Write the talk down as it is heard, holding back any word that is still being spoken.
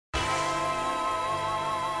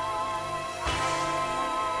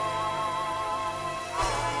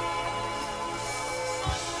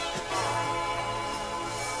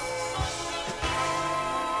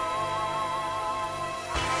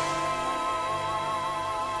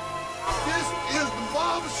This is the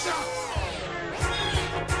barbershop.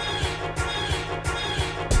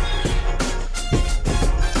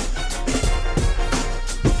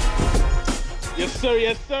 Yes, sir.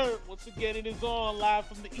 Yes, sir. Once again, it is on live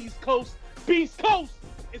from the East Coast, Beast Coast.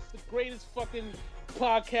 It's the greatest fucking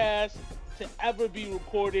podcast to ever be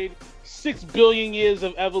recorded. 6 billion years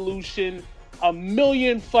of evolution, a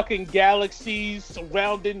million fucking galaxies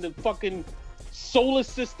surrounding the fucking solar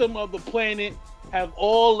system of the planet have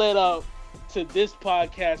all led up to this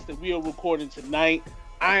podcast that we are recording tonight.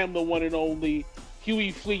 I am the one and only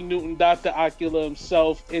Huey Fleet Newton, Dr. Ocula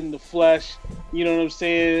himself in the flesh. You know what I'm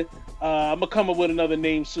saying? I'm gonna come up with another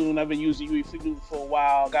name soon. I've been using Huey Fleet Newton for a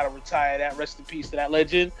while. Gotta retire that. Rest in peace to that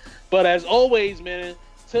legend. But as always, man,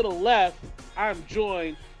 to the left, I'm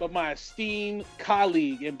joined by my esteemed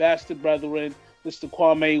colleague and bastard brethren, Mr.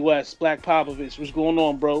 Kwame West, Black Popovich. What's going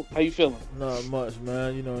on, bro? How you feeling? Not much,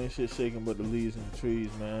 man. You know, ain't shit shaking but the leaves and the trees,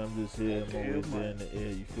 man. I'm just here. I'm always there in the air.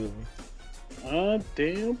 You feel me?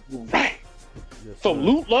 Damn right. Yes, From sir.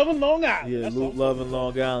 Loot Loving, Long Island. Yeah, That's Loot all. Loving,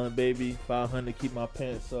 Long Island, baby. 500, keep my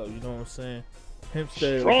pants up. You know what I'm saying? Hemp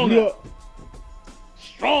style. Strong Yeah. Island.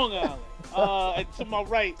 Strong Island. And to my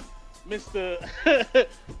right, Mr.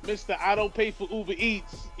 Mr. I don't pay for Uber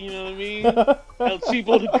Eats. You know what I mean? El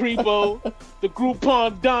Cheapo the Creepo, the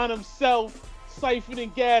Groupon Don himself,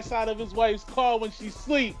 siphoning gas out of his wife's car when she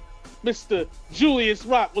sleep. Mr. Julius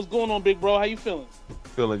Rock, what's going on, big bro? How you feeling?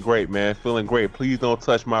 Feeling great, man. Feeling great. Please don't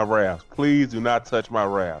touch my raps. Please do not touch my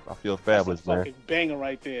raps. I feel fabulous, That's a man. fucking banger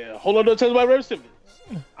right there. Hold on, don't touch my rap symbols.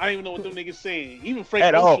 I don't even know what them niggas saying. Even Frank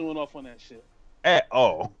At was all. showing off on that shit. At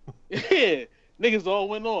all. Yeah, niggas all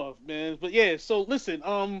went off, man. But yeah, so listen,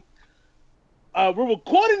 we're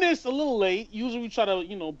recording this a little late. Usually we try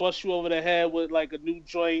to, bust you over the head with like a new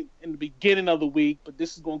joint in the beginning of the week, but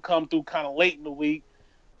this is gonna come through kind of late in the week,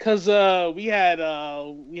 cause we had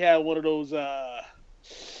one of those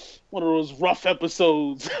rough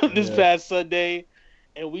episodes this past Sunday,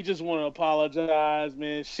 and we just want to apologize,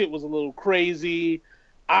 man. Shit was a little crazy.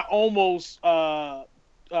 I almost put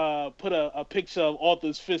a picture of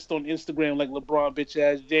Arthur's fist on Instagram like LeBron bitch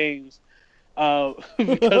ass James,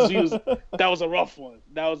 because that was a rough one.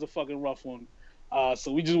 That was a fucking rough one.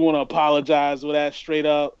 So we just want to apologize for that straight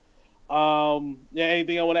up.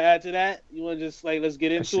 Anything I want to add to that? You want to just let's get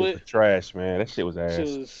That into shit it? was trash, man. That shit was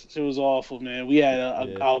ass. Shit was awful, man. We had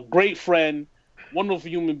a great friend, wonderful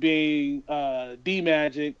human being, D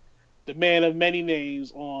Magic, the man of many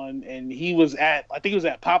names, on, and he was at, I think it was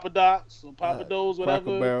at Papa Docs or Papa Do's, whatever.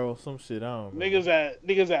 Cracker Barrel, some shit. I don't know. Niggas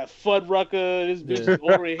at Fuddrucker. This bitch is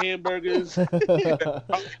ordering hamburgers on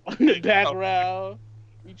the background.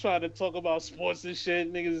 We trying to talk about sports and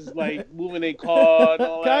shit. Niggas is like moving their car and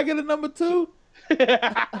all Can I that. get a number 2?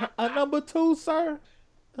 A number 2, sir?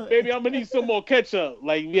 Baby, I'm gonna need some more ketchup.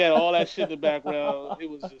 Like, we had all that shit in the background.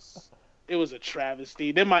 It was a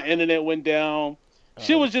travesty. Then my internet went down.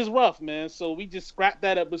 Shit was just rough, man. So we just scrapped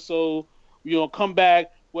that episode. We gonna come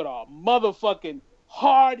back with a motherfucking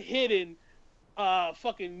hard-hitting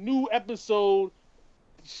fucking new episode.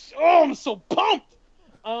 Oh, I'm so pumped.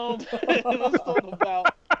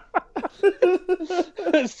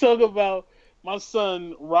 Let's talk about my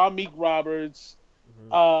son Rameek Roberts.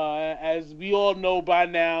 As we all know by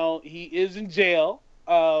now, he is in jail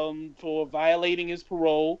for violating his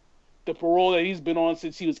parole. The parole that he's been on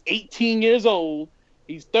since he was 18 years old.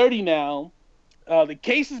 He's 30 now. The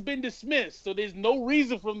case has been dismissed, so there's no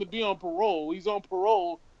reason for him to be on parole. He's on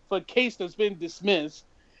parole for a case that's been dismissed,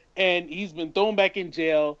 and he's been thrown back in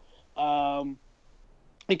jail.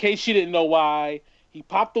 In case you didn't know why, he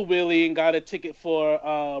popped the wheelie and got a ticket for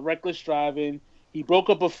reckless driving. He broke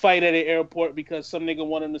up a fight at an airport because some nigga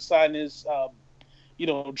wanted him to sign his,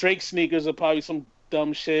 Drake sneakers or probably some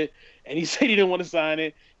dumb shit, and he said he didn't want to sign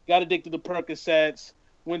it. Got addicted to Percocets,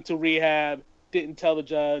 went to rehab, didn't tell the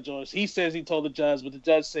judge, or he says he told the judge, but the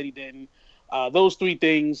judge said he didn't. Those three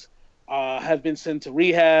things have been sent to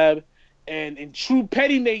rehab. And in true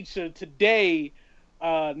petty nature, today,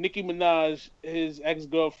 Nicki Minaj, his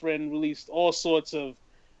ex-girlfriend, released all sorts of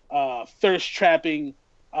thirst-trapping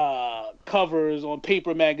covers on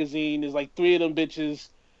Paper Magazine. There's like 3 of them bitches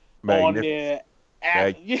on there.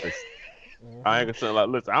 I ain't gonna say like,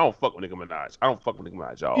 listen, I don't fuck with Nicki Minaj. I don't fuck with Nicki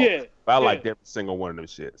Minaj, y'all. Yeah, but I like every single one of them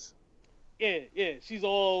shits. Yeah. She's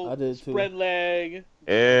all I did too. spread leg.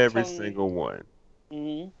 Every tongue. single one.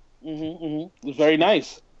 It was very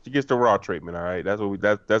nice. She gets the raw treatment, all right. That's what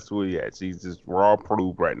we at. She's just raw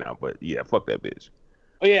approved right now. But yeah, fuck that bitch.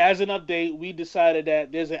 Oh yeah, as an update, we decided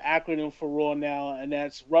that there's an acronym for Raw now, and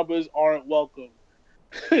that's Rubbers Aren't Welcome.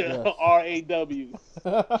 Yes. RAW.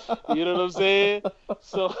 You know what I'm saying?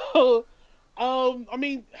 So I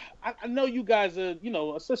mean, I know you guys are,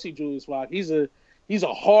 especially Julius Rock. He's a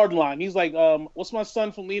hard line. He's like, what's my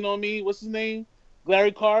son from Lean on Me? What's his name?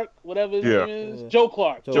 Larry Clark, whatever his name is. Joe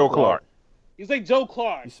Clark. Joe Clark. He's like Joe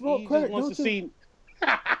Clark. You smoke he crack, just wants to don't you?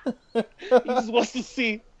 see. He just wants to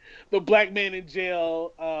see the black man in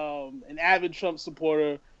jail. An avid Trump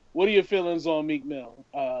supporter. What are your feelings on Meek Mill?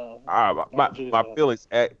 My feelings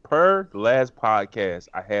per the last podcast,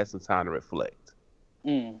 I had some time to reflect.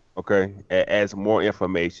 Okay, as more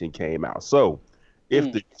information came out. So,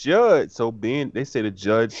 if the judge, they say the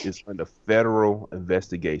judge is under federal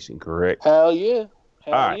investigation, correct? Hell yeah.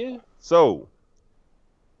 Yeah. So,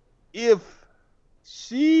 if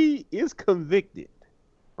she is convicted,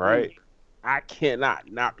 right, I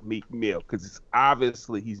cannot knock Meek Mill because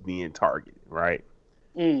obviously he's being targeted, right?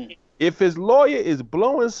 If his lawyer is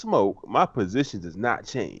blowing smoke, my position does not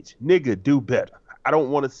change. Nigga, do better. I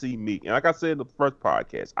don't want to see Meek. And like I said in the first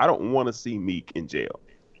podcast, I don't want to see Meek in jail.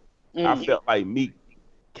 I felt like Meek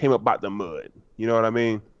came up out the mud. You know what I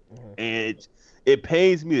mean? And it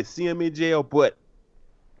pains me to see him in jail, but,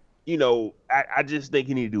 I just think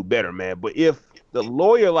he need to do better, man. But if the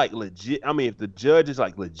lawyer, if the judge is,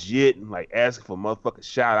 legit and, asking for motherfucking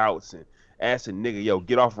shout-outs and asking nigga, yo,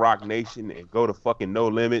 get off Rock Nation and go to fucking No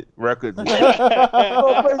Limit Records and shit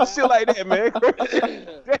like that, man.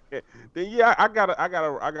 Then yeah, I gotta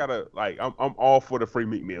I'm all for the free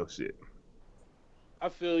Meek Mill shit. I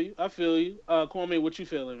feel you. Kwame, what you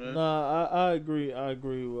feeling, man? Nah, I agree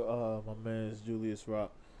with my man's Julius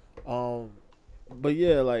Rock. But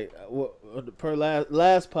yeah, per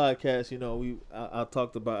last podcast, I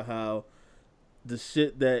talked about how the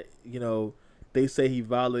shit that they say he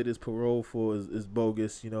violated his parole for is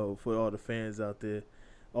bogus, for all the fans out there,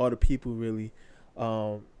 all the people really.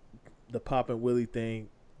 The Pop and Willie thing,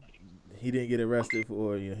 he didn't get arrested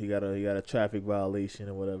for, he got a traffic violation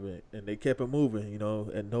or whatever, and they kept it moving,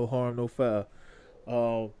 and no harm, no foul.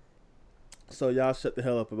 So y'all shut the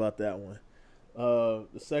hell up about that one. The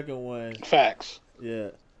second one, facts.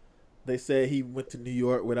 Yeah, they said he went to New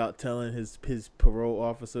York without telling his parole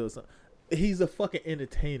officer or something. He's a fucking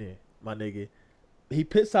entertainer, my nigga. He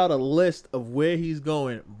puts out a list of where he's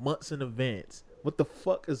going months in advance. What the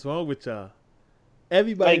fuck is wrong with y'all?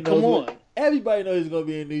 Everybody knows. Everybody knows he's gonna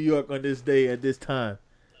be in New York on this day at this time.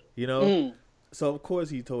 So of course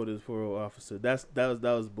he told his parole officer. That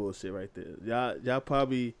was bullshit right there. Y'all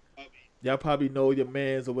probably know your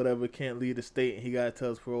mans or whatever can't leave the state, and he gotta tell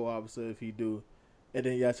his parole officer if he do. And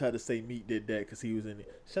then y'all try to say Meek did that because he was in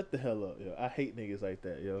it. Shut the hell up, yo. I hate niggas like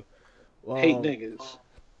that, yo. Hate niggas.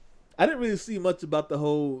 I didn't really see much about the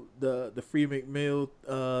whole the Free Meek Mill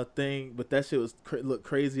thing, but that shit was looked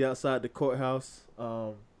crazy outside the courthouse.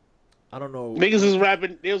 I don't know. Niggas was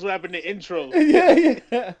rapping. They was rapping the intro.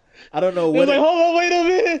 yeah. I don't know. It was like, hold on, wait a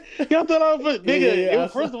minute. Y'all thought I was nigga.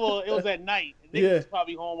 First of all, it was at night. Niggas was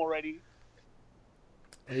probably home already.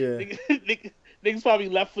 Yeah. Niggas probably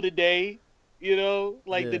left for the day.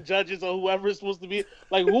 The judges or whoever it's supposed to be.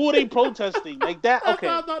 Like, who are they protesting? Like that? Okay.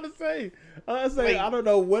 I'm about to say. I don't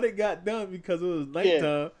know what it got done because it was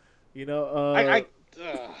nighttime. Go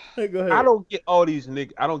ahead. I don't get all these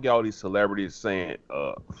niggas. I don't get all these celebrities saying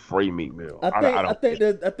free Meek Mill. I think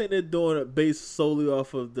they're doing it based solely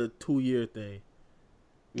off of the 2-year thing.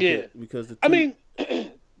 Because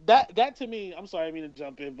that to me. I'm sorry, I mean to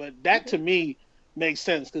jump in, but that to me makes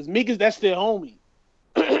sense because Meek that's their homie.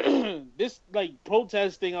 This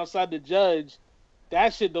protesting outside the judge,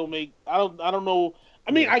 that shit don't make. I don't know.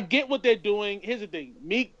 I mean, I get what they're doing. Here's the thing: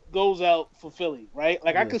 Meek goes out for Philly, right?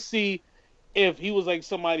 I could see if he was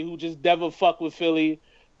somebody who just never fuck with Philly,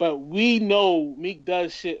 but we know Meek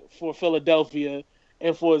does shit for Philadelphia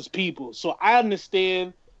and for his people. So I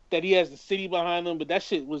understand that he has the city behind him, but that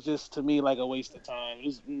shit was just to me a waste of time.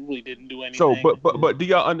 It really didn't do anything. So, but do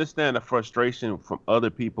y'all understand the frustration from other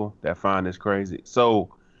people that find this crazy?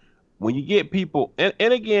 So, when you get people, and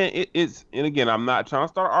again, I'm not trying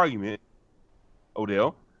to start an argument,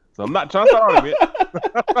 Odell. So I'm not trying to start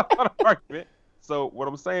an argument. So what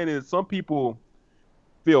I'm saying is, some people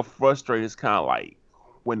feel frustrated. It's kind of like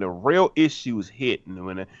when the real issues hit,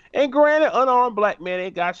 and granted, unarmed black man, they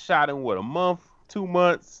got shot in a month, 2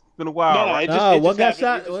 months. It's been a while. One got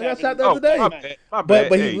shot the other day. My bad.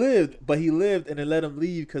 But he lived, and they let him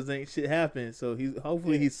leave because ain't shit happened. So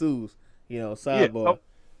hopefully he sues. Sidebar. Yeah,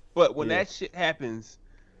 but when that shit happens,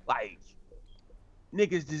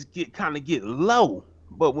 niggas just get low.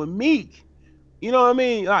 But when Meek, you know what I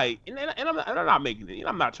mean? And I'm not making it.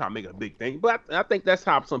 I'm not trying to make it a big thing, but I think that's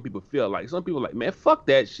how some people feel. Some people man, fuck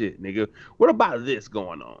that shit, nigga. What about this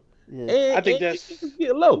going on? Yeah. I think that's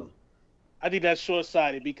get low. I think that's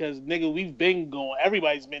short-sighted because nigga, we've been going.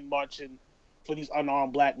 Everybody's been marching for these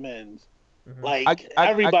unarmed black men. Mhm. Like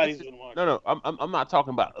everybody's been watching. No. I'm not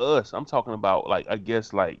talking about us. I'm talking about like I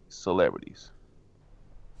guess like celebrities.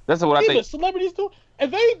 That's what I think. But celebrities do.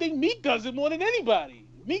 If anything, Meek does it more than anybody.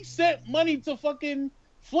 Meek sent money to fucking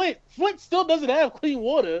Flint. Flint still doesn't have clean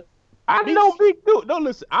water. I know Meek do. No,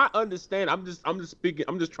 listen. I understand. I'm just speaking.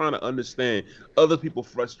 I'm just trying to understand other people's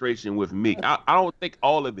frustration with Meek. I don't think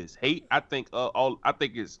all of it's hate. I think I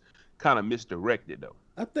think it's kind of misdirected though.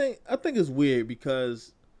 I think it's weird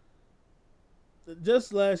because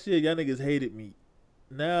just last year y'all niggas hated Meek.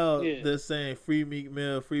 Now they're saying free Meek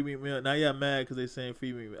Mill. Now y'all mad because they saying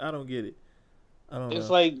free Meek Mill. I don't get it. I don't know. It's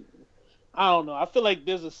like, I don't know. I feel like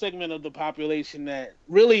there's a segment of the population that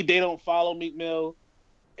really they don't follow Meek Mill.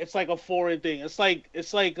 It's like a foreign thing. It's like I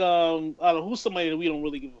don't know who's somebody that we don't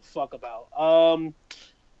really give a fuck about.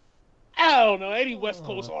 I don't know, any West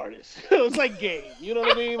Coast artist. It's like Game. You know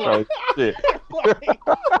what I mean? Like,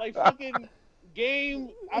 like fucking Game.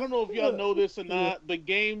 I don't know if y'all know this or not, but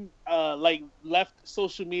Game like left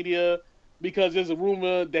social media because there's a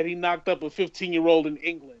rumor that he knocked up a 15-year-old in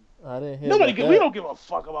England. I didn't hear we don't give a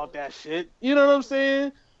fuck about that shit. You know what I'm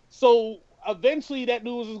saying? So eventually that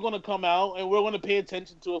news is going to come out and we're going to pay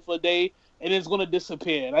attention to it for a day and it's going to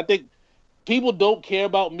disappear. And I think people don't care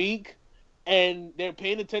about Meek and they're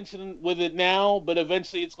paying attention with it now, but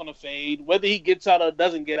eventually it's going to fade. Whether he gets out or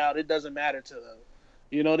doesn't get out, it doesn't matter to them.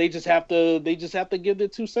 You know, they just have to give their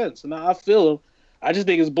 2 cents. And I feel them. I just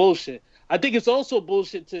think it's bullshit. I think it's also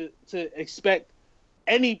bullshit to expect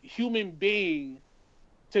any human being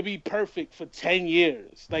to be perfect for 10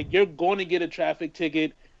 years. Like, you're going to get a traffic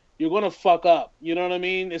ticket. You're going to fuck up. You know what I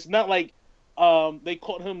mean? It's not like they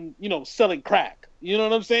caught him, selling crack. You know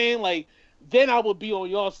what I'm saying? Like, then I would be on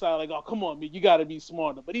your side. Like, oh, come on, man. You got to be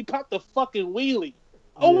smarter. But he popped a fucking wheelie.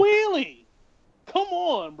 A wheelie. Come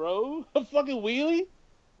on, bro. A fucking wheelie?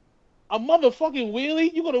 A motherfucking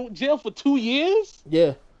wheelie? You go to jail for 2 years?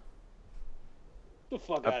 Yeah. Get the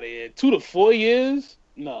fuck out of here. 2 to 4 years?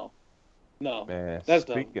 No. Man, that's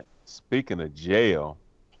speaking of jail,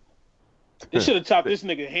 they should have chopped this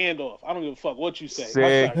nigga hand off. I don't give a fuck what you say.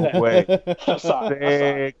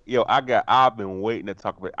 Segue. Yo, I've been waiting to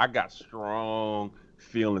talk about it. I got strong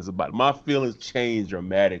feelings about it. My feelings changed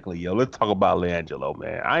dramatically. Yo, let's talk about LiAngelo,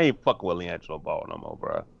 man. I ain't fucking with LiAngelo Ball no more,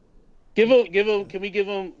 bro. Give him. Can we give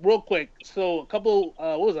him real quick? So a couple.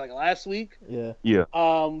 What was it, like last week? Yeah.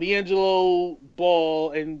 LiAngelo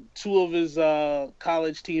Ball and 2 of his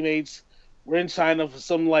college teammates were in China for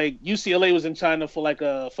some, like, UCLA was in China for like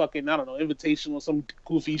a fucking, I don't know, invitation or some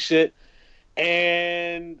goofy shit.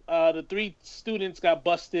 And the 3 students got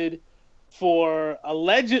busted for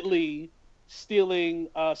allegedly stealing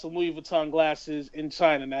some Louis Vuitton glasses in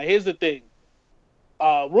China. Now, here's the thing.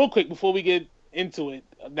 Real quick, before we get into it.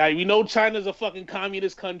 Now, we know China's a fucking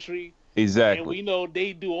communist country. Exactly. And we know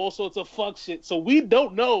they do all sorts of fuck shit. So we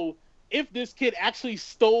don't know if this kid actually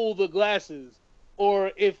stole the glasses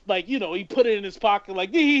or if, like, he put it in his pocket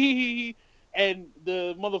like, and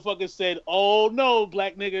the motherfucker said, oh, no,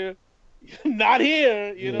 black nigga, not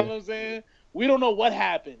here. You know what I'm saying? We don't know what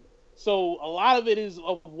happened. So a lot of it is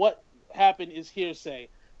of what happened is hearsay.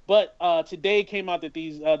 But today came out that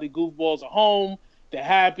the goofballs are home. They're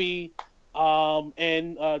happy.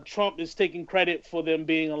 And Trump is taking credit for them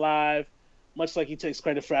being alive, much like he takes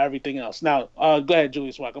credit for everything else. Now, go ahead,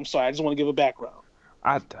 Julius Rock. I'm sorry. I just want to give a background.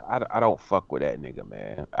 I don't fuck with that nigga,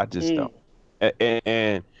 man. I just don't.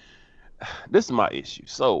 And this is my issue.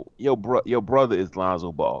 So your brother is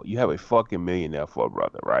Lonzo Ball. You have a fucking millionaire for a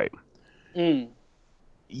brother, right?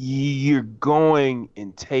 You're going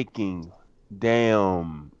and taking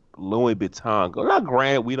damn Louis Vuitton. Now,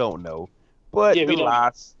 granted, we don't know, but the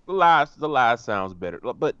lie sounds better.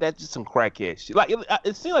 But that's just some crackhead shit. Like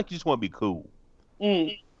it seems like you just want to be cool.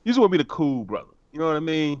 You just want to be the cool brother. You know what I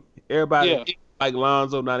mean? Everybody like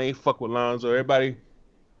Lonzo. Now they ain't fuck with Lonzo. Everybody,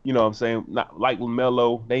 you know what I'm saying? Not like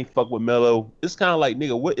Melo. They ain't fuck with Melo. It's kind of like,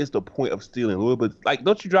 nigga, what is the point of stealing a little bit? Like,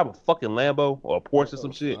 don't you drive a fucking Lambo or a Porsche or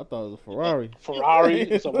some shit? I thought it was a Ferrari.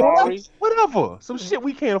 It's a Ferrari. Whatever. Some shit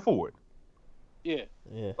we can't afford. Yeah.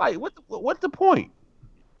 Like, what's the point?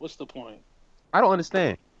 What's the point? I don't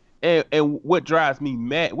understand. And what drives me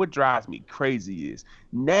mad, what drives me crazy is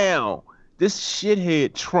now this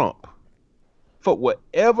shithead Trump, for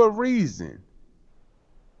whatever reason,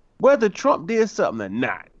 whether Trump did something or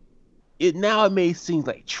not, it may seem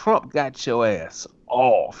like Trump got your ass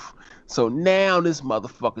off. So now this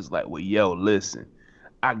motherfucker's like, well, yo, listen,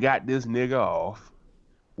 I got this nigga off.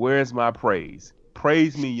 Where's my praise?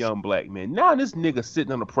 Praise me, young black man. Now this nigga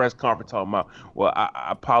sitting on a press conference talking about, well,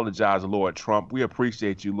 I apologize, Lord Trump. We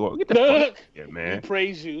appreciate you, Lord. Get the fuck here, man. We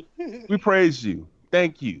praise you. We praise you.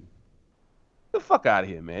 Thank you. fuck out of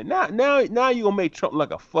here, man. Now you gonna make Trump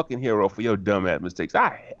like a fucking hero for your dumb ass mistakes.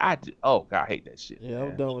 Oh God, I hate that shit. Yeah,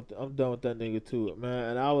 man. I'm done with that nigga too,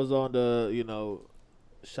 man. And I was on the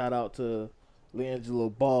shout out to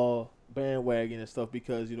LiAngelo Ball bandwagon and stuff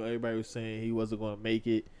because everybody was saying he wasn't gonna make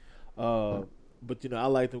it. But I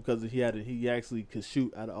liked him because he actually could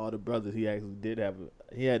shoot out of all the brothers. He actually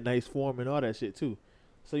he had nice form and all that shit too.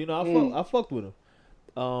 So I fucked with him.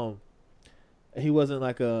 He wasn't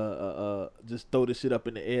like a just throw the shit up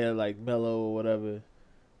in the air like Melo or whatever,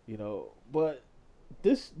 But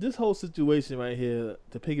this whole situation right here,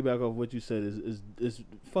 to piggyback off what you said, is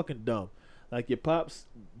fucking dumb. Like your pops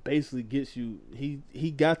basically gets you.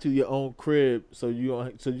 He got you your own crib so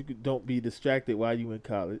you don't be distracted while you in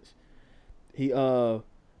college. I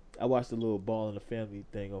watched a little Ball in the Family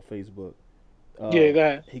thing on Facebook. Yeah, go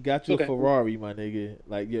ahead. He got you a Ferrari, my nigga.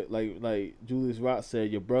 Like Julius Rock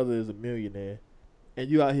said, your brother is a millionaire, and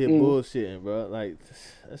you out here bullshitting, bro. Like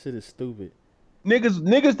that shit is stupid.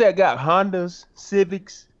 Niggas that got Hondas,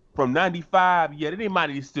 Civics from '95, yeah, they might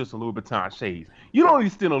need to steal some Louboutin shades. You don't need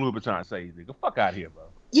to steal no Louboutin shades, nigga. Fuck out of here, bro.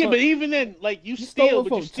 Yeah, but even then, like you steal,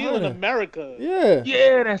 but you steal in America.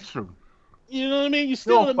 Yeah, that's true. You know what I mean? You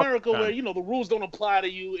steal in America where the rules don't apply to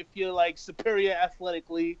you if you're like superior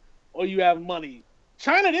athletically or you have money.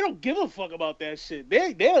 China, they don't give a fuck about that shit.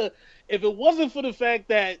 If it wasn't for the fact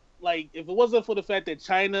that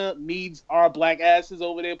China needs our black asses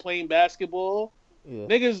over there playing basketball,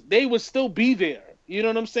 niggas, they would still be there. You know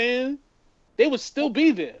what I'm saying? They would still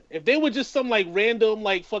be there. If they were just some like random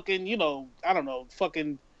like fucking, I don't know,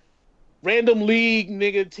 fucking random league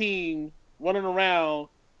nigga team running around,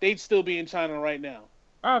 they'd still be in China right now.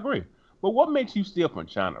 I agree. But what makes you steal from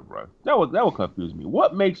China, bro? That would confuse me.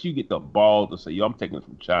 What makes you get the balls to say, yo, I'm taking it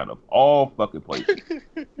from China of all fucking places?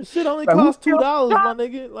 This shit only costs $2, my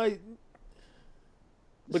nigga. Like,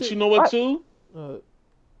 but you know what, too?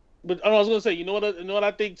 But I was gonna say, you know what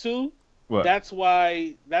I think too? What? That's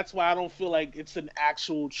why I don't feel like it's an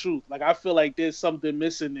actual truth. Like I feel like there's something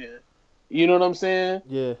missing there. You know what I'm saying?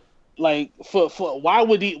 Yeah. Like for why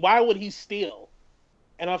would he steal?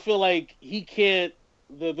 And I feel like he can't.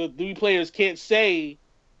 The three players can't say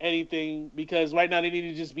anything because right now they need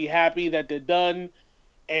to just be happy that they're done.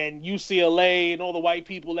 And UCLA and all the white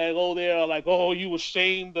people that go there are like, oh, you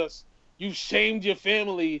shamed us. You shamed your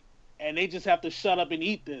family. And they just have to shut up and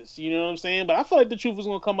eat this. You know what I'm saying? But I feel like the truth is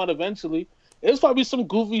going to come out eventually. It was probably some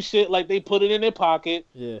goofy shit like they put it in their pocket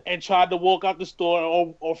and tried to walk out the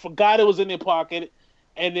store or forgot it was in their pocket.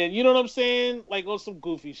 And then, you know what I'm saying? Like, some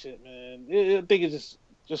goofy shit, man. I think it's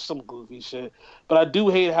just some goofy shit. But I do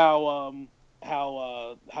hate how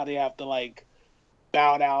they have to, like,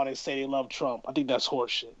 bow down and say they love Trump. I think that's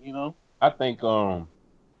horseshit, I think,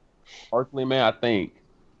 personally, man, I think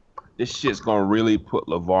this shit's gonna really put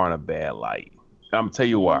LeVar in a bad light. I'm gonna tell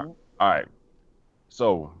you why. All right.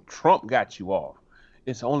 So Trump got you off.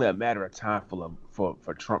 It's only a matter of time for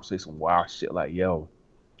Trump to say some wild shit like, yo,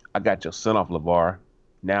 I got your son off, LeVar.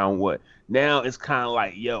 Now what? Now it's kind of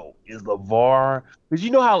like, yo, is LeVar? Because you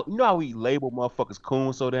know how we label motherfuckers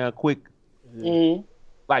coon so damn quick? Mm-hmm.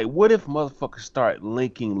 Like, what if motherfuckers start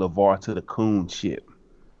linking LeVar to the coon shit?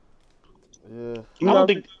 Yeah. I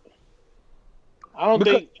don't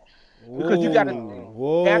think. Because you got to.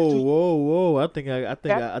 Whoa! I think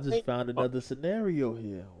I just found another scenario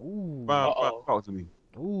here. Ooh. Talk to me.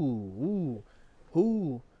 Ooh.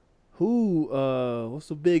 Who? What's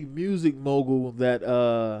the big music mogul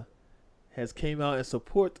that has came out in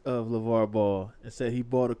support of LeVar Ball and said he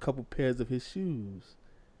bought a couple pairs of his shoes?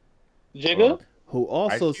 Jigga? Who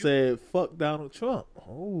also said fuck Donald Trump.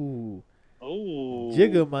 Oh.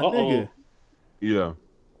 Jigga, my nigga. Yeah.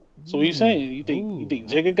 So what you saying? You think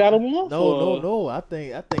Jigga got him off? No. I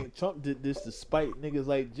think Trump did this to spite niggas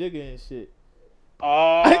like Jigga and shit.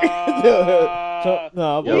 Trump,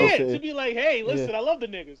 to be like, hey, listen, I love the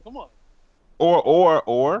niggas. Come on.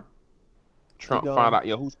 Or Trump found out,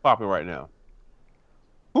 yo, who's popping right now?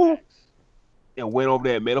 Who? And went over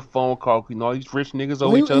there and made a phone call. All these rich niggas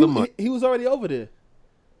owe each other money. He was already over there.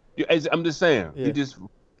 I'm just saying. Yeah. He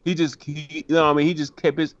just you know what I mean? He just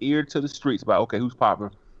kept his ear to the streets about, okay, who's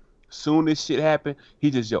popping? Soon as shit happened, he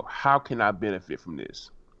just, how can I benefit from this?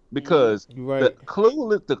 Because the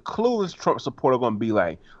clueless Trump supporter going to be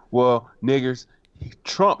like, well, niggers,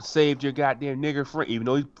 Trump saved your goddamn nigger friend, even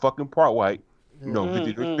though he's fucking part white.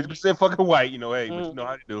 50% fucking white, hey, but you know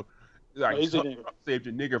how to do. Like, Trump saved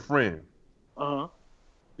your nigger friend. Uh-huh.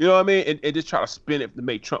 You know what I mean? And just try to spin it to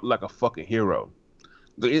make Trump like a fucking hero.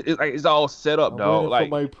 It's all set up, dog. Like,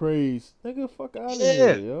 for my praise. Nigga, fuck out of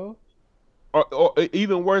here, yo. or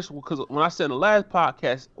even worse, because when I said in the last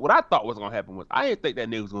podcast, what I thought was gonna happen was I didn't think that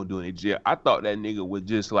nigga was gonna do any jail. I thought that nigga was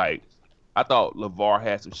just like, I thought LeVar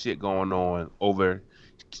had some shit going on over,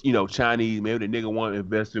 Chinese. Maybe the nigga wanted to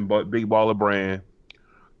invest in Big Baller Brand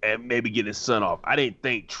and maybe get his son off. I didn't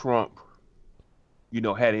think Trump,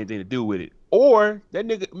 had anything to do with it. Or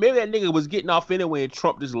maybe that nigga was getting off anyway, and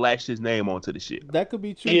Trump just lashed his name onto the shit. That could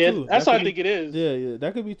be true Yeah, too. that's what I think it is. Yeah,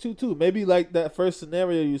 that could be true too. Maybe like that first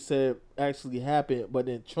scenario you said actually happened, but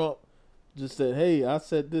then Trump just said, "Hey, I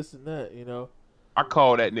said this and that," I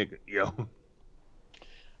call that nigga, yo.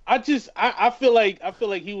 I feel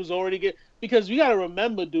like he was already because we gotta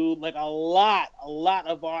remember, dude, like a lot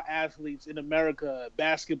of our athletes in America,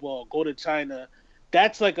 basketball, go to China.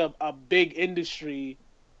 That's like a big industry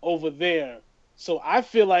over there. So I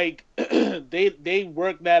feel like they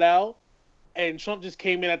worked that out, and Trump just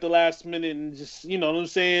came in at the last minute and just, you know what I'm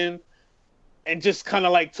saying, and just kind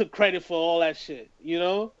of like took credit for all that shit,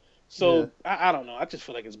 So yeah. I don't know. I just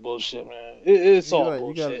feel like it's bullshit, man. It's all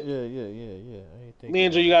bullshit. Yeah.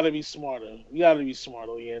 Leandro, you gotta be smarter.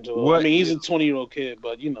 Leandro. I mean, he's a 20-year-old kid,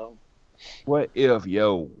 but What if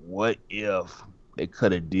they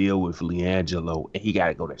cut a deal with LiAngelo and he got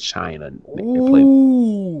to go to China and play?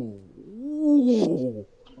 Ooh.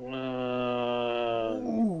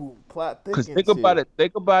 Plot thickens. Because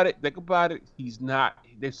think about it. He's not.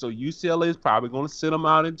 So UCLA is probably going to sit him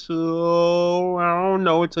out until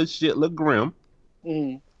shit look grim.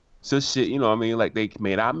 Mm-hmm. So shit, like they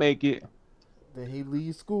may not make it. Then he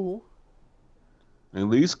leaves school.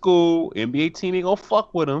 NBA team ain't gonna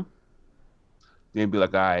fuck with him. Then be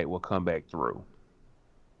like, all right, we'll come back through.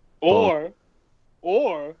 Or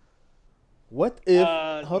what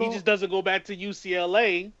if he just doesn't go back to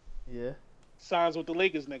UCLA? Yeah. Signs with the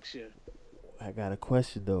Lakers next year. I got a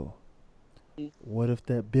question though. What if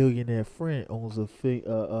that billionaire friend owns a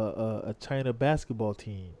China basketball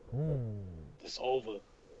team? It's over.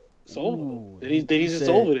 It's over. Then he's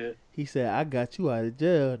just over there. He said, "I got you out of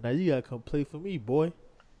jail. Now you gotta come play for me, boy.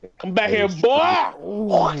 Come back here,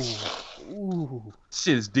 boy." Ooh.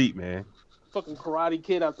 Shit is deep, man. Fucking Karate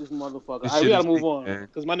Kid out this motherfucker. All right, we gotta move on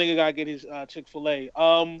because my nigga gotta get his Chick-fil-A.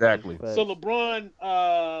 Exactly. So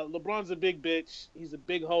LeBron's a big bitch. He's a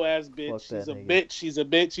big hoe ass bitch. He's a bitch. He's a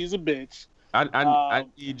bitch. He's a bitch. I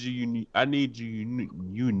need you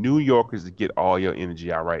New Yorkers to get all your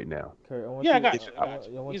energy out right now. Kurt, I got you. I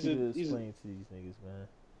want you to explain to these niggas, man.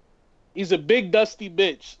 He's a big dusty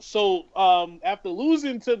bitch. So after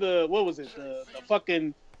losing to the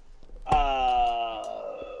fucking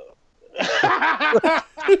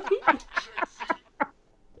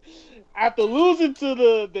after losing to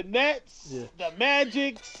the Nets, the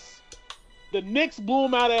Magics, the Knicks blew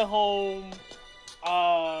him out at home.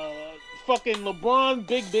 Fucking LeBron,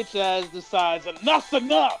 big bitch ass, decides enough's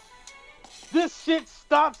enough. This shit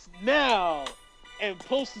stops now, and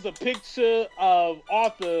posts a picture of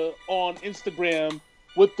Arthur on Instagram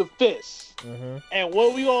with the fist. Mm-hmm. And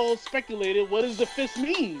what we all speculated, what does the fist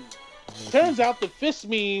mean? Turns out the fist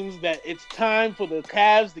means that it's time for the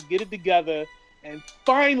Cavs to get it together and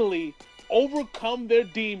finally overcome their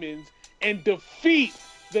demons and defeat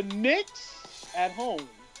the Knicks at home.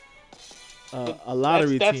 A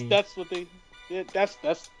lottery team. That's what they. Yeah, that's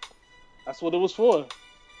what it was for.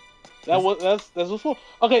 That's what it was for.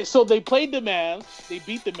 Okay, so they played the Mavs. They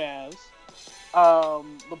beat the Mavs.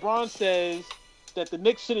 LeBron says that the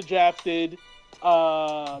Knicks should have drafted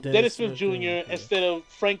Dennis Smith Jr. instead of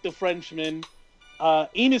Frank the Frenchman.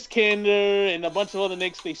 Enes Kanter and a bunch of other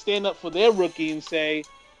Knicks, they stand up for their rookie and say,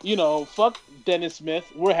 fuck Dennis Smith.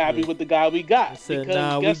 We're happy with the guy we got. Said,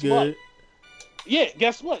 because guess what? Yeah,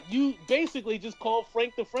 guess what? You basically just called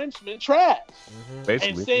Frank the Frenchman trash. Mm-hmm. Basically,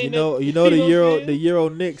 and saying the Euro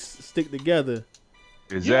Knicks stick together.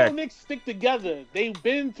 Exactly. Euro Knicks stick together. They've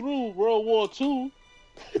been through World War II.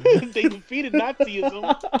 They defeated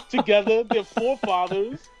Nazism together. Their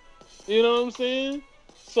forefathers. You know what I'm saying?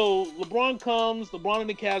 So LeBron and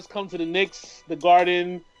the Cavs come to the Knicks, the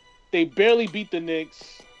Garden. They barely beat the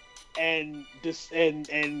Knicks, and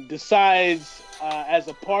decides as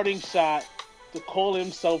a parting shot to call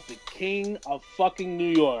himself the king of fucking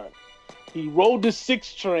New York. He rode the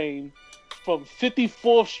 6 train from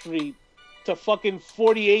 54th Street to fucking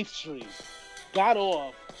 48th Street, got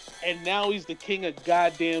off, and now he's the king of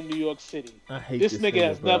goddamn New York City. I hate this nigga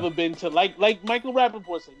has never been to, like Michael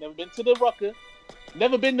Rappaport said, never been to the Rucker,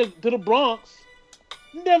 never been to the Bronx,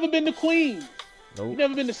 never been to Queens. Nope.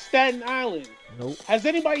 Never been to Staten Island. Nope. Has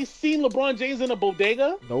anybody seen LeBron James in a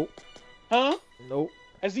bodega? Nope. Huh? Nope.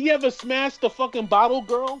 Has he ever smashed the fucking bottle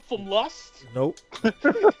girl from Lust? Nope. Huh?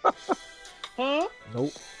 Huh?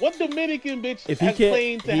 Nope. What Dominican bitch If he has can't-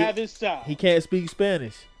 claimed to he- have his child? He can't speak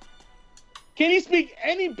Spanish. Can he speak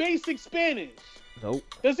any basic Spanish? Nope.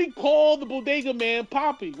 Does he call the bodega man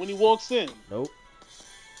Poppy when he walks in? Nope.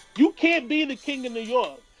 You can't be the king of New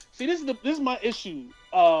York. See, this is my issue.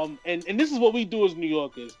 And this is what we do as New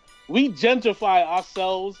Yorkers. We gentrify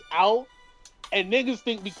ourselves out, and niggas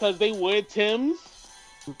think because they wear Timbs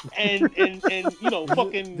and you know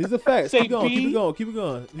fucking These are facts. say Keep going. B Keep it going. Keep it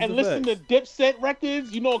going. These and are listen facts. to Dipset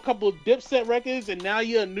records. You know a couple of Dipset records, and now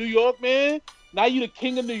you're a New York man. Now you the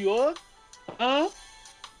king of New York, huh?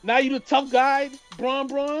 Now you the tough guy,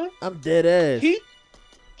 Bron. I'm dead ass.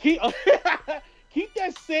 Keep keep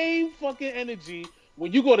that same fucking energy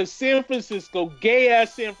when you go to San Francisco, gay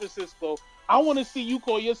ass San Francisco. I want to see you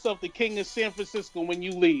call yourself the king of San Francisco when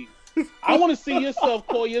you leave. I want to see yourself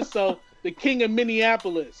call yourself the king of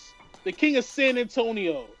Minneapolis, the king of San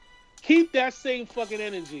Antonio. Keep that same fucking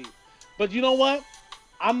energy. But you know what?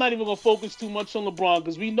 I'm not even gonna focus too much on LeBron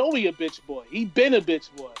because we know he a bitch boy. He been a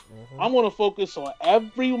bitch boy. I'm gonna focus on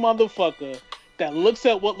every motherfucker that looks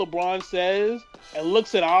at what LeBron says and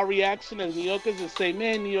looks at our reaction as New Yorkers and say,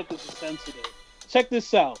 man, New Yorkers are sensitive. Check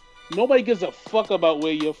this out. Nobody gives a fuck about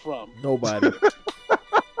where you're from. Nobody.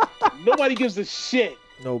 Nobody gives a shit.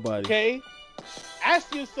 Nobody. Okay?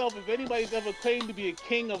 Ask yourself if anybody's ever claimed to be a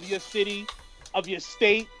king of your city, of your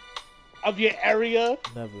state, of your area.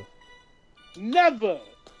 Never. Never.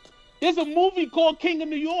 There's a movie called King of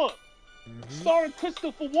New York, starring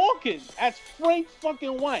Christopher Walken as Frank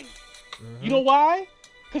fucking White. You know why?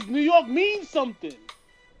 Because New York means something.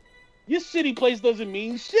 Your shitty place doesn't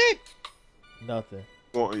mean shit. Nothing.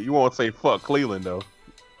 You won't say fuck Cleveland though.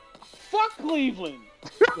 Fuck Cleveland.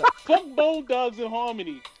 Fuck Bone Dogs and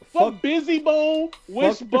Harmony. Fuck Fuck- Busy Bone,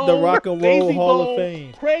 Wishbone, the Rock and Roll Daisy Hall of Bone,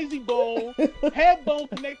 Fame. Crazy Bone, Head Bone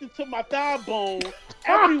connected to my thigh bone.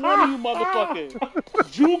 Every one of you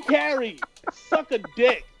motherfuckers. Drew Carey, suck a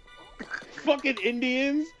dick. Fucking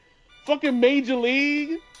Indians. Fucking Major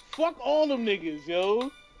League. Fuck all them niggas,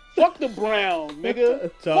 yo. Fuck the Browns,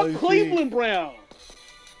 nigga. Charlie Fuck Cleveland Browns.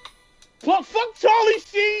 Fuck Charlie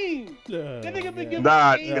Sheen. Sheen. That nigga been giving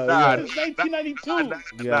Nah, AIDS nah, since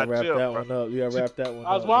 1992. You gotta wrap chill, that bro. one up. You gotta wrap that one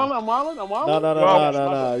I was up. wildin', I'm wildin'.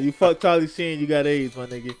 No. You fuck Charlie Sheen, you got AIDS, my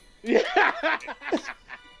nigga.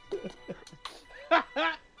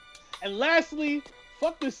 And lastly,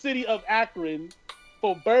 fuck the city of Akron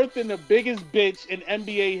for birthing the biggest bitch in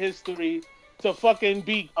NBA history to fucking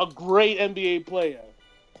be a great NBA player.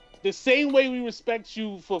 The same way we respect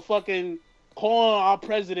you for fucking calling our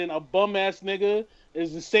president a bum ass nigga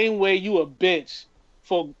is the same way you a bitch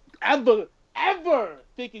for ever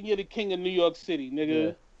thinking you're the king of New York City,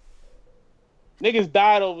 nigga. Yeah. Niggas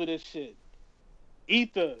died over this shit.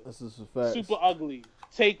 Ether, This is a fact. Super Ugly,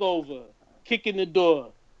 Takeover, Kick in the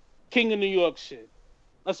Door, King of New York shit.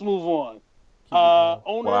 Let's move on.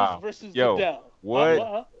 Owners Wow. versus Yo, Goodell.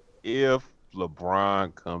 what? If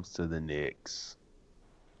LeBron comes to the Knicks,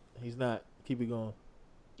 He's not. Keep it going.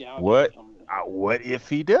 Yeah, what if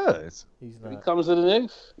he does? He's If he not. comes to the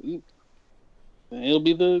Knicks, he'll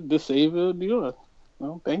be the savior of New York.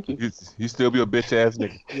 No, thank you. You still be a bitch ass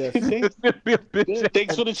nigga. Yes. You still be a bitch ass.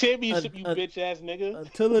 Thanks for the championship, you Un- bitch ass nigga.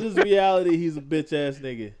 Until it is reality, he's a bitch ass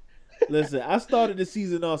nigga. Listen, I started the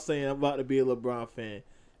season off saying I'm about to be a LeBron fan,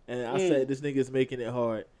 and I said this nigga's making it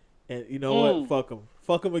hard. And you know what? Fuck him.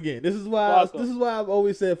 Fuck him again. This is why. Fuck him. This is why I've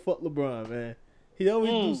always said fuck LeBron, man. He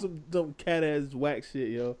always do some cat ass whack shit,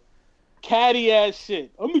 yo. Catty ass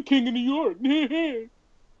shit. I'm the king of New York.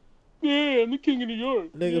 Yeah, I'm the king of New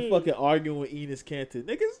York. Nigga yeah. fucking arguing with Enos Cantor.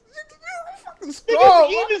 Niggas fucking Niggas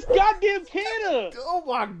strong. eat this goddamn Cantor. Oh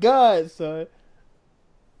my god, son.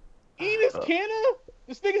 Enos Cantor?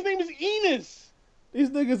 This nigga's name is Enos. These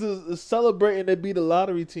niggas is celebrating they beat the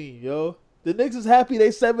lottery team, yo. The Knicks is happy they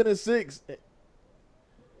 7-6.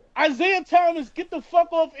 Isaiah Thomas, get the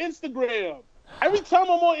fuck off Instagram. Every time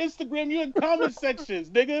I'm on Instagram, you're in comment sections,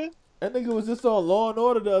 nigga. That nigga was just on Law and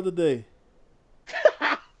Order the other day.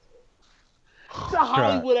 It's a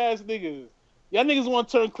Hollywood ass nigga. Y'all niggas want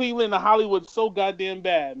to turn Cleveland into Hollywood so goddamn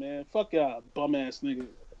bad, man. Fuck y'all, bum ass niggas.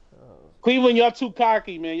 Cleveland, y'all too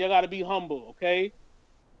cocky, man. Y'all gotta be humble, okay?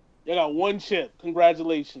 Y'all got one chip.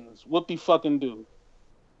 Congratulations. Whoopie fucking do.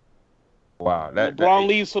 Wow, LeBron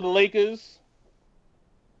leaves for the Lakers.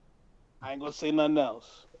 I ain't gonna say nothing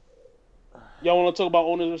else. Y'all want to talk about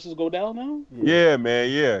owners versus Goodell now? Yeah, man.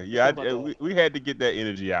 Yeah. Talk about that. We had to get that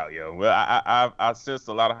energy out, yo. Well, I sensed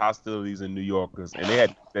a lot of hostilities in New Yorkers, and they had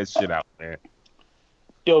to get that shit out, man.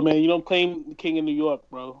 Yo, man, you don't claim the king of New York,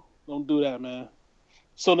 bro. Don't do that, man.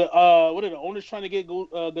 So the what are the owners trying to get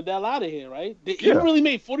Goodell out of here, right? He really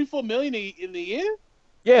made $44 million in the year.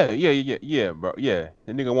 Yeah, bro. Yeah,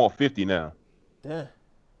 the nigga want 50 now. Damn.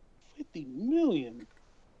 50 million.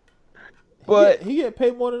 But He get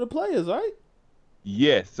paid more than the players, right?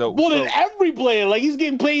 yeah, so More than every player. Like he's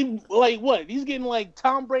getting paid like what? He's getting like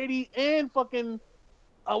Tom Brady and fucking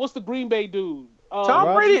what's the Green Bay dude?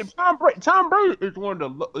 Tom Brady is one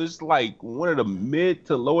of the mid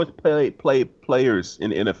to lowest paid players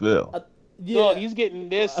in the NFL. Dog, he's getting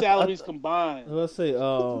their salaries combined. Let's say,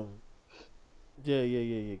 yeah.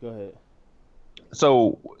 Go ahead.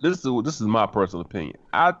 So this is my personal opinion.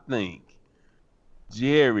 I think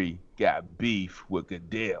Jerry got beef with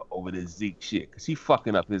Goodell over this Zeke shit because he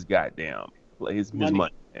fucking up his goddamn his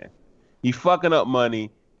money, man. He fucking up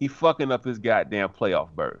money. He fucking up his goddamn playoff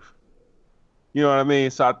berth. You know what I mean?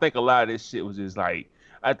 So I think a lot of this shit was just like,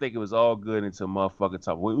 I think it was all good until motherfucker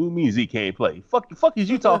talk. What do you mean Zeke can't play? Fuck is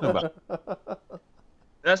you talking about?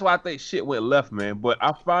 That's why I think shit went left, man. But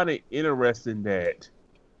I find it interesting that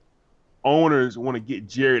owners want to get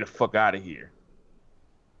Jerry the fuck out of here.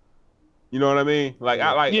 You know what I mean? Like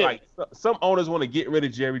like some owners want to get rid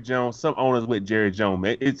of Jerry Jones. Some owners with Jerry Jones,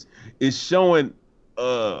 man. It's showing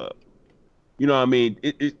you know what I mean?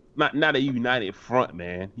 It's not a united front,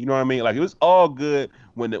 man. You know what I mean? Like it was all good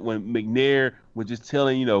when McNair was just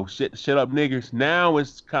telling, shut up niggers. Now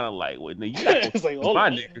it's kind of like, well, you not It's like,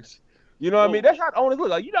 my niggas. You know what I mean? That's how owners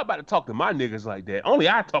look. Like you're not about to talk to my niggas like that. Only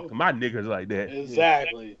I talk to my niggas like that.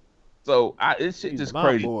 Exactly. So this shit just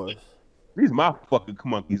crazy. Boys. These my fucking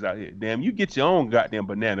monkeys out here. Damn, you get your own goddamn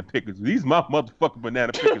banana pickers. These my motherfucking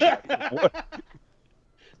banana pickers out here, boy.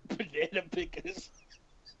 Banana pickers.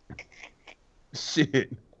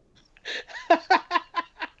 Shit.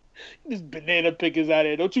 These banana pickers out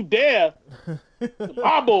here. Don't you dare.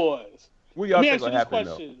 My boys. What y'all think will happen,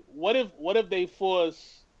 question. Though? What if they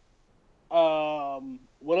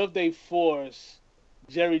force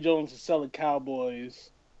Jerry Jones to sell the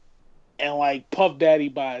Cowboys and like Puff Daddy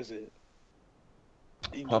buys it?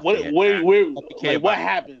 What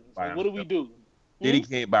happens? Like, what do we do? Diddy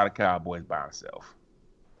can't buy the Cowboys by himself.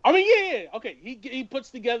 I mean, yeah. Okay, he puts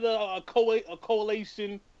together a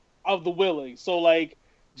coalition of the willing. So like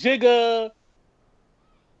Jigga.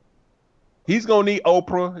 He's gonna need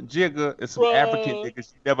Oprah, Jigga, and some African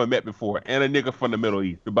niggas he never met before, and a nigga from the Middle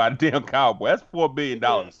East to buy the damn Cowboy. That's $4 billion.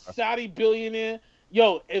 Saudi billionaire.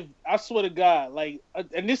 Yo, if I swear to God, like,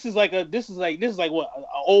 and this is like what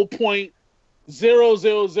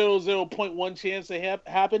 0.0000.1 chance of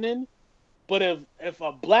happening. But if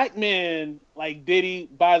a black man like Diddy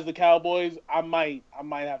buys the Cowboys, I might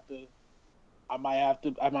have to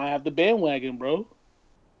bandwagon, bro.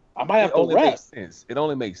 I might have to rap. It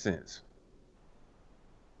only makes sense.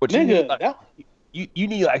 But nigga, you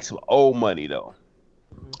need like some old money though.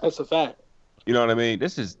 That's a fact. You know what I mean?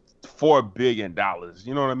 This is $4 billion.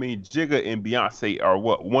 You know what I mean? Jigga and Beyonce are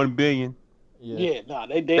what, $1 billion? Yeah, nah,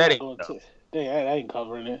 they not going to. They ain't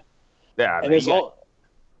covering it. Yeah, and it's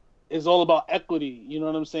all about equity. You know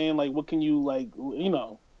what I'm saying? Like, what can you I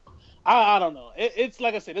don't know. It's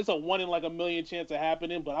like I said, it's a 1 in like a million chance of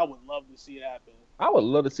happening, but I would love to see it happen. I would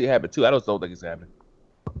love to see it happen too. I just don't think it's happening.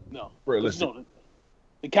 No, realistic.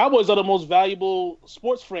 The Cowboys are the most valuable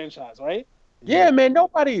sports franchise, right? Yeah, man.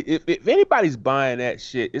 Nobody. If anybody's buying that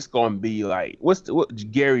shit, it's gonna be like what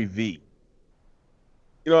Gary V.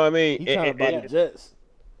 You know what I mean? He trying to buy the Jets.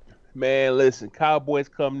 Man, listen, Cowboys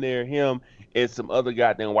come near him and some other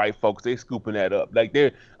goddamn white folks. They scooping that up. Like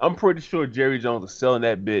I'm pretty sure Jerry Jones is selling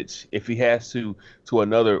that bitch if he has to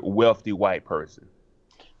another wealthy white person.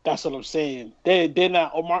 That's what I'm saying. They're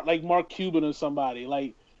not like Mark Cuban or somebody.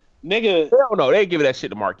 Like, nigga. Hell no, they give that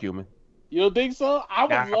shit to Mark Cuban. You don't think so? I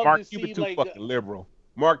would love Mark to Cuban see too like fucking liberal.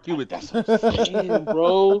 Mark Cuban. That's what I'm saying,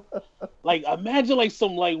 bro. Like, imagine like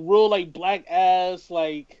some like real like black ass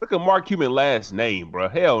like. Look at Mark Cuban's last name, bro.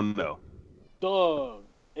 Hell no. Dog.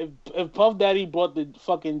 If Puff Daddy brought the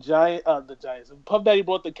fucking Giants, if Puff Daddy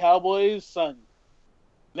brought the Cowboys, son,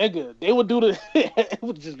 nigga, they would do it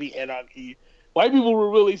would just be anarchy. White people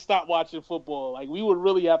would really stop watching football. Like, we would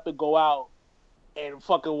really have to go out and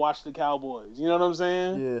fucking watch the Cowboys. You know what I'm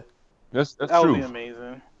saying? Yeah. That's that true. Would be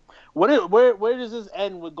amazing. Where does this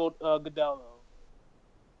end with Goodell, though?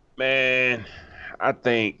 Man, I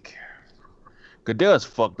think Goodell's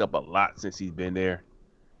fucked up a lot since he's been there.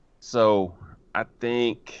 So I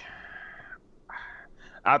think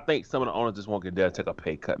some of the owners just want Goodell to take a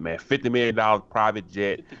pay cut, man. $50 million private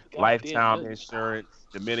jet, lifetime insurance,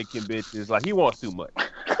 Dominican bitches. Like, he wants too much.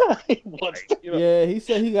 He wants Yeah, he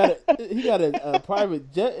said he got a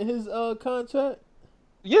private jet in his contract.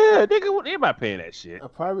 Yeah, nigga, everybody paying that shit. A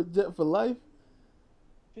private jet for life.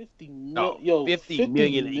 50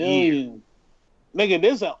 million a year. Nigga,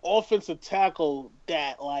 there's an offensive tackle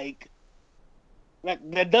that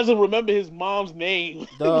that doesn't remember his mom's name.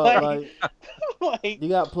 Dog, like you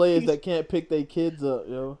got players that can't pick their kids up,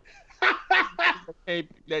 yo.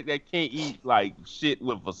 that can't eat like shit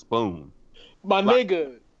with a spoon. My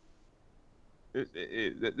nigga.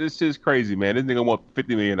 This shit's crazy, man. This nigga want $50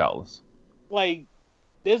 million. Like,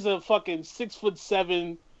 there's a fucking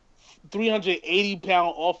 6'7",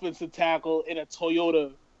 380-pound offensive tackle in a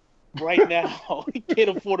Toyota right now. He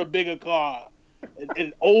can't afford a bigger car.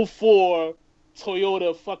 An 04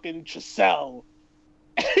 Toyota fucking Tercel.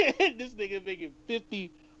 This nigga making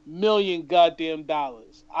 $50 million goddamn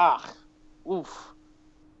dollars. Oof.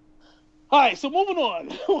 All right, so moving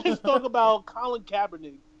on. Let's talk about Colin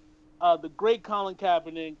Kaepernick. The great Colin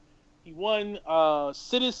Kaepernick. He won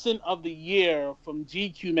Citizen of the Year from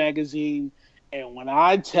GQ magazine. And when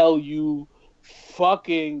I tell you,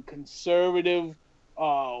 fucking conservative,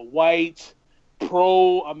 white,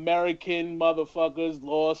 pro-American motherfuckers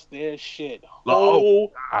lost their shit.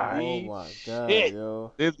 Oh my God,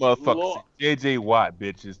 yo. This motherfucker JJ Watt,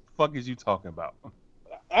 bitches. The fuck is you talking about?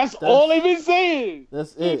 That's all they've been saying.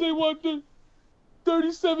 That's it. JJ Watt did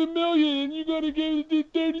 $37 million, and you gotta give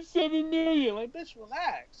it $37 million. Like, bitch,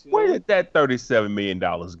 relax. Where did that $37 million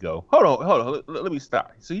go? Hold on. Let me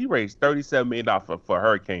stop. So you raised $37 million for a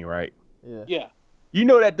hurricane, right? Yeah. You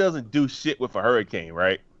know that doesn't do shit with a hurricane,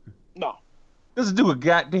 right? No. Doesn't do a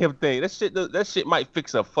goddamn thing. That shit might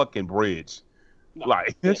fix a fucking bridge. No.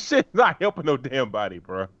 Like, that shit not helping no damn body,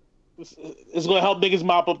 bro. It's gonna help niggas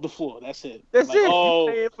mop up the floor. That's it. That's like, it. You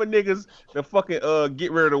paying for niggas to fucking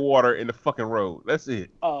get rid of the water in the fucking road. That's it.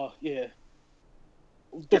 Yeah.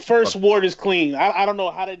 The first ward is clean. I don't know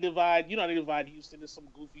how they divide. You know how they divide Houston. There's some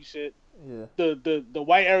goofy shit. Yeah. The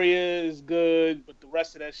white area is good, but the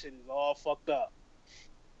rest of that shit is all fucked up.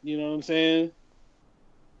 You know what I'm saying?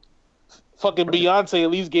 Fucking Beyonce at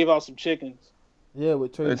least gave out some chickens. Yeah,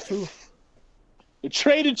 with Traded Truth. With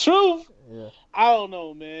Traded Truth? Yeah. I don't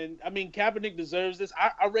know, man. I mean, Kaepernick deserves this.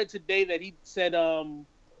 I read today that he said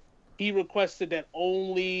he requested that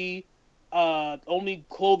only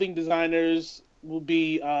clothing designers will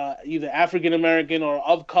be either African American or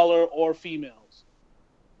of color or females,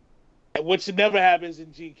 which never happens in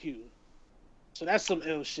GQ. So that's some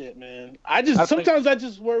ill shit, man. I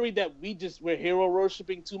just worry that we're hero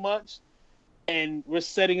worshiping too much, and we're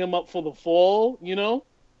setting him up for the fall. You know?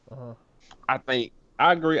 I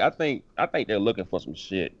agree. I think they're looking for some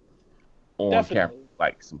shit on camera,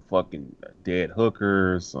 like some fucking dead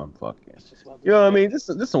hookers, some fucking. You know what I mean? This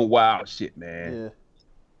some wild shit, man. Yeah.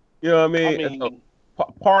 You know what I mean? So,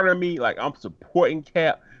 part of me, like, I'm supporting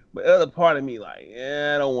Cap, but the other part of me, like,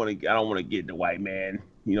 I don't want to get the white man,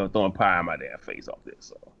 throwing pie in my damn face off this.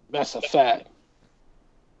 So that's a fact.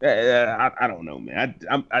 I don't know, man.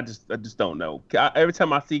 I just don't know. Every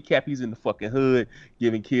time I see Cap, he's in the fucking hood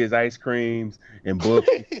giving kids ice creams and books.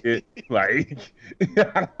 And shit. Like,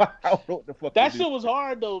 I don't know what the fuck. That shit was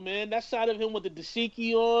hard though, man. That shot of him with the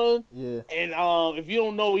dashiki on. Yeah. And if you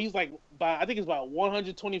don't know, he's like I think it's by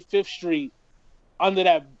 125th Street, under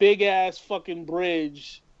that big ass fucking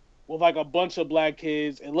bridge, with like a bunch of black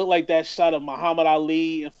kids. It looked like that shot of Muhammad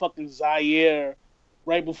Ali and fucking Zaire,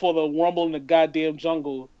 right before the rumble in the goddamn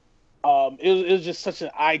jungle. It was just such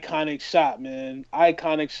an iconic shot, man.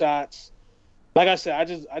 Iconic shots. Like I said,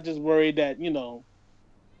 I just worried that,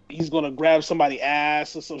 he's gonna grab somebody's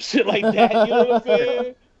ass or some shit like that. You know what I'm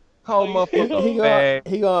saying? Call motherfucker.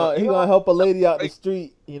 He gonna help a lady out the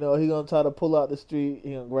street. He gonna try to pull out the street.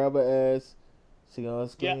 He gonna grab her ass. She gonna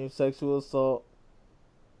scream sexual assault.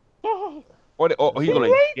 Or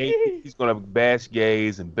he's gonna bash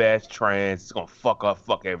gays and bash trans. He's gonna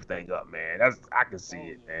fuck everything up, man. I can see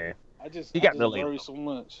it, man. He got worry so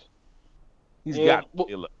much. He's got.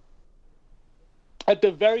 At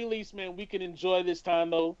the very least, man, we can enjoy this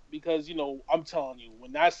time though, because I'm telling you,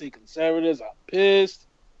 when I say conservatives, I'm pissed.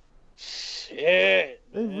 Shit,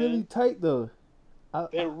 they're really tight though.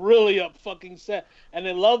 They're really up fucking set, and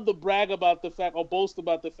they love to brag about the fact or boast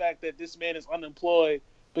about the fact that this man is unemployed.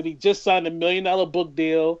 But he just signed $1 million book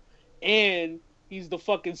deal, and he's the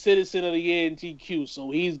fucking Citizen of the Year in GQ. So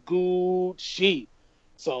he's good shit.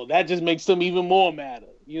 So that just makes them even more madder.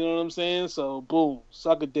 You know what I'm saying? So boom,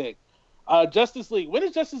 suck a dick. Justice League. When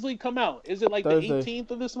does Justice League come out? Is it like Thursday. The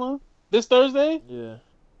 18th of this month? This Thursday? Yeah.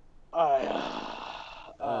 I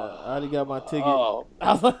already got my ticket.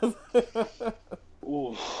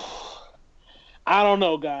 I don't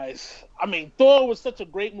know, guys. I mean, Thor was such a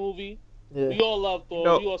great movie. Yeah. We all love Thor.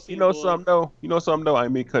 Something though. I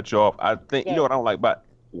didn't mean to cut you off. I think you know what I don't like about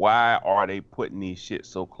why are they putting these shit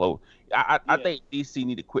so close? I think DC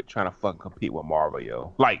need to quit trying to fucking compete with Marvel,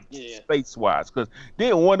 yo. Like space wise, because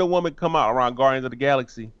didn't Wonder Woman come out around Guardians of the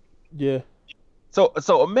Galaxy? Yeah.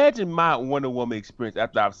 So imagine my Wonder Woman experience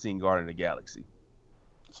after I've seen Guardians of the Galaxy.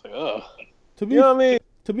 It's like, To be, You know what I mean?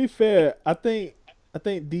 To be fair, I think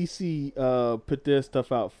DC put their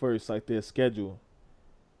stuff out first, like their schedule.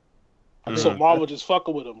 So Marvel just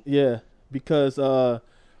fucking with them. Yeah, because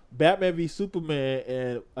Batman v Superman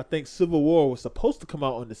and I think Civil War was supposed to come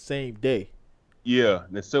out on the same day. Yeah,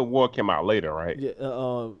 the Civil War came out later, right?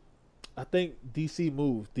 Yeah, I think DC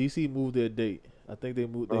moved. DC moved their date. I think they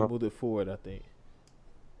moved it forward. I think.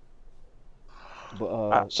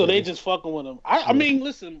 But so they just fucking with them. I mean,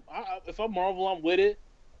 listen, if I'm Marvel, I'm with it.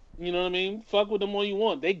 You know what I mean? Fuck with them all you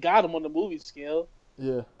want. They got them on the movie scale.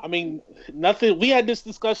 Yeah. I mean, nothing. We had this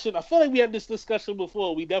discussion. I feel like we had this discussion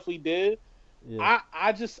before. We definitely did. Yeah.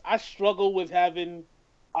 I struggle with having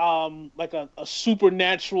like a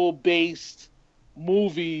supernatural based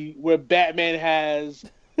movie where Batman has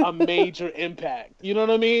a major impact. You know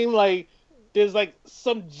what I mean? Like there's like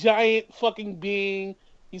some giant fucking being.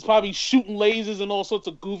 He's probably shooting lasers and all sorts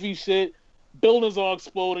of goofy shit. Buildings are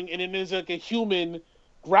exploding, and then there's like a human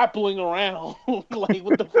grappling around. Like,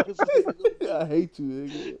 what the fuck is this? I hate you,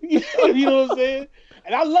 nigga. You know what I'm saying?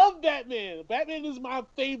 And I love Batman. Batman is my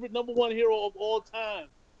favorite number one hero of all time.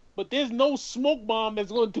 But there's no smoke bomb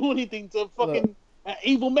that's going to do anything to fucking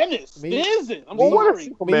evil menace. There isn't. I'm sorry. What a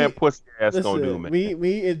Superman pussy ass gonna do, man?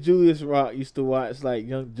 Me and Julius Rock used to watch like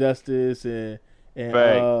Young Justice and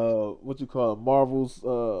what you call it, Marvel's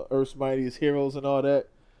Earth's Mightiest Heroes and all that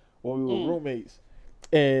when we were roommates.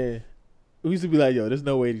 And we used to be like, yo, there's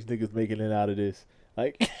no way these niggas making it out of this.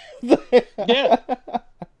 Like, yeah.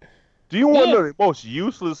 Do you want to know the most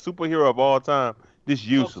useless superhero of all time? This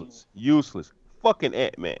useless. Fucking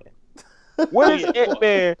Ant-Man. What is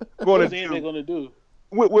Ant-Man going to do?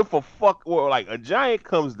 With a fuck, or like a giant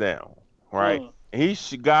comes down, right? And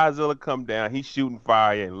Godzilla come down, he's shooting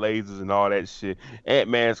fire and lasers and all that shit.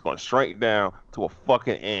 Ant-Man's gonna shrink down to a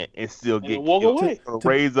fucking ant and still get walk away.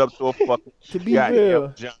 Raise up to a fucking to be real,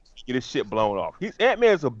 giant, get his shit blown off.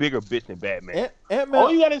 Ant-Man's a bigger bitch than Batman. Ant-Man.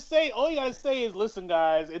 All you gotta say is, listen,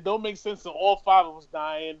 guys, it don't make sense that all five of us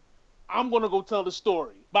dying. I'm gonna go tell the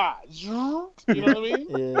story. Bye. You know what I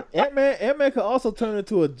mean? Yeah. Ant-Man could also turn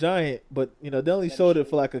into a giant, but you know they only showed it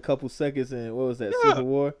for like a couple seconds in what was that, Civil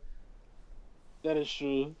War? That is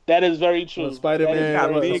true. That is very true. When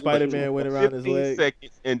Spider-Man went around his leg.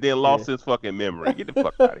 Seconds and then lost his fucking memory. Get the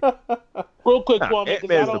fuck out of here. Real quick,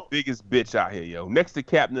 Ant-Man's the biggest bitch out here, yo. Next to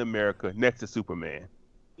Captain America, next to Superman.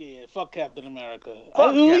 Yeah, fuck Captain America.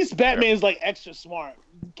 At least Batman's like extra smart.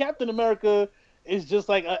 Captain America is just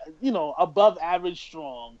like above average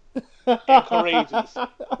strong and courageous.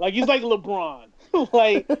 Like he's like LeBron.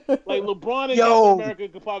 like LeBron and Captain America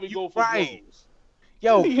could probably go for goals.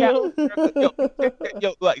 Yo, Captain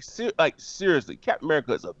America, like seriously, Captain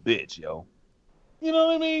America is a bitch, yo. You know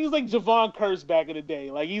what I mean? He's like Javon Curse back in the day.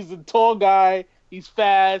 Like he's a tall guy, he's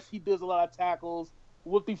fast, he does a lot of tackles.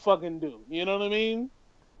 What he fucking do? You know what I mean?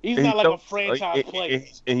 He's not like a franchise player.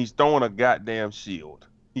 And he's throwing a goddamn shield.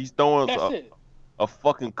 He's throwing a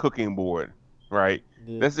fucking cooking board, right?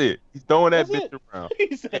 Yeah. That's it. He's throwing that bitch around.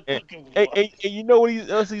 And you know what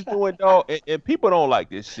else he's doing, dog? And people don't like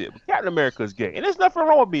this shit. But Captain America's gay. And there's nothing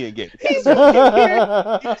wrong with being gay. He's gay.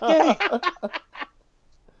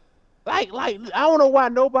 Like, I don't know why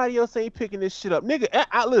nobody else ain't picking this shit up. Nigga,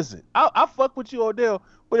 listen, I fuck with you, Odell.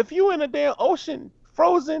 But if you in a damn ocean,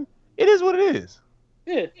 frozen, it is what it is.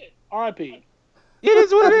 Yeah. R.I.P. It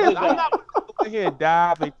is what it is. I'm not going to go here and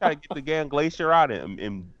dive and try to get the damn glacier out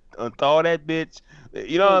and unthaw that bitch.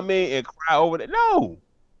 You know what I mean? And cry over that. No.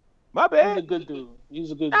 My bad. He's a good dude.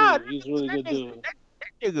 He's a really good dude.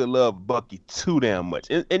 That nigga love Bucky too damn much.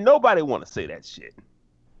 And nobody want to say that shit.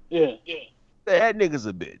 Yeah. That nigga's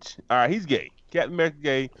a bitch. All right, he's gay. Captain America's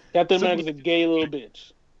gay. Captain America's a gay little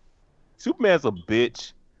bitch. Superman's a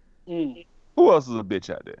bitch. Who else is a bitch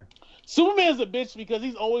out there? Superman's a bitch because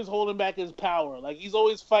he's always holding back his power. Like, he's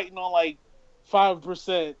always fighting on, like,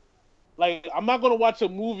 5%. Like, I'm not going to watch a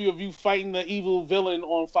movie of you fighting the evil villain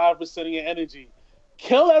on 5% of your energy.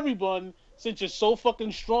 Kill everyone since you're so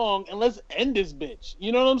fucking strong, and let's end this bitch.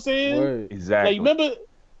 You know what I'm saying? Right. Exactly. Like, remember...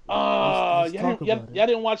 y'all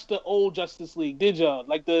didn't watch the old Justice League, did y'all?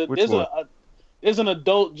 Like, there's an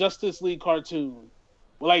adult Justice League cartoon.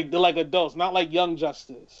 Like, they're like adults, not like Young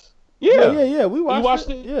Justice. Yeah. We watched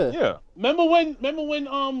it. Yeah. Remember when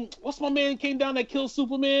what's my man came down that killed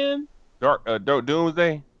Superman? Dark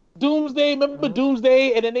Doomsday. Remember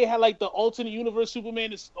Doomsday? And then they had like the alternate universe Superman.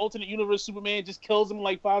 This alternate universe Superman just kills him in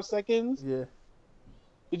like 5 seconds. Yeah.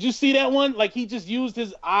 Did you see that one? Like he just used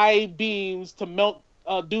his eye beams to melt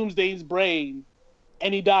Doomsday's brain,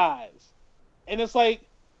 and he dies. And it's like,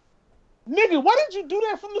 nigga, why didn't you do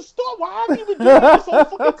that from the start? Why have you been doing this all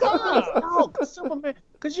fucking time? No, cause Superman.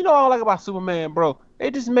 Cause you know what I like about Superman, bro.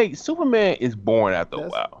 They just make Superman is boring after a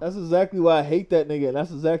while. That's exactly why I hate that nigga, and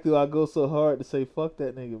that's exactly why I go so hard to say fuck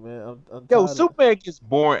that nigga, man. I'm Yo, tired Superman gets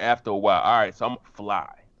boring after a while. All right, so I'm gonna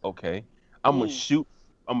fly. Okay, I'm gonna shoot.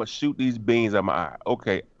 I'm gonna shoot these beams at my eye.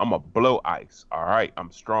 Okay, I'm gonna blow ice. All right,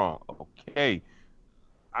 I'm strong. Okay.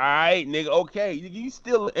 All right, nigga. Okay, you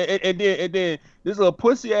still and then this little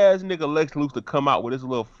pussy ass nigga Lex Luthor come out with this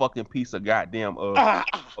little fucking piece of goddamn you know what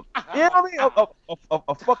I mean?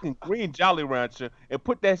 A fucking green Jolly Rancher and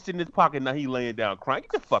put that shit in his pocket. Now he laying down crying.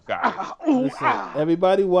 Get the fuck out of here. Listen,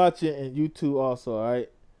 everybody watching and you too also, all right?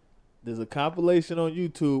 There's a compilation on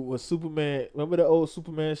YouTube with Superman. Remember the old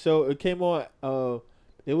Superman show? It came on.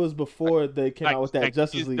 It was before they came out with that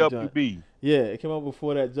Justice League. WB. Yeah, it came out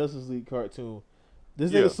before that Justice League cartoon.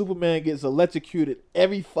 This nigga Superman gets electrocuted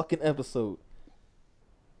every fucking episode.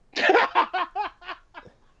 You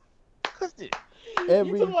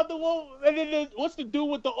talking about the one? And then what's the dude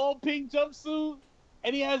with the all pink jumpsuit?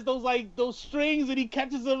 And he has those strings, and he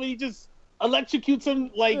catches them, and he just electrocutes him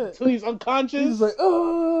till he's unconscious. He's like,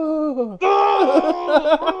 oh.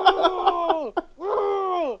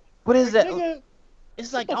 What is that? Nigga,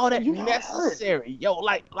 it's like all that necessary, yo.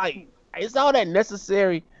 Like it's all that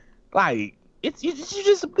necessary. Like you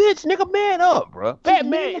just a bitch, nigga. Man up, bro.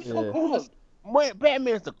 Batman is the coolest.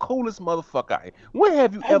 Batman is the coolest motherfucker out here. When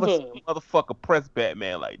have you ever seen a motherfucker press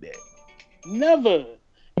Batman like that? Never.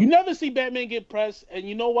 You never see Batman get pressed, and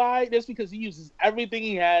you know why? That's because he uses everything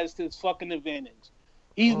he has to his fucking advantage.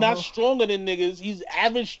 He's not stronger than niggas. He's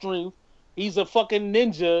average strength. He's a fucking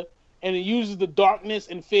ninja, and he uses the darkness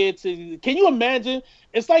and fear to... Can you imagine?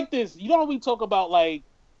 It's like this. You know how we talk about, like,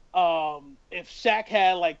 if Shaq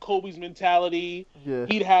had, like, Kobe's mentality,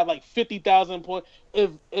 he'd have, like, 50,000 points.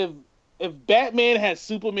 If Batman had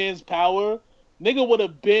Superman's power, nigga would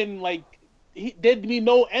have been, like, there'd be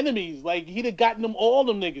no enemies. Like, he'd have gotten them all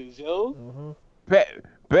them niggas, yo.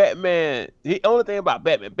 Batman, the only thing about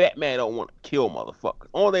Batman don't want to kill motherfuckers.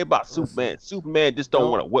 Only thing about Superman just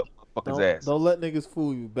don't want to whip motherfuckers' ass. Don't let niggas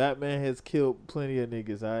fool you. Batman has killed plenty of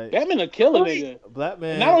niggas, all right? Batman will kill a nigga.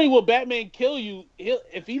 Batman. Not only will Batman kill you,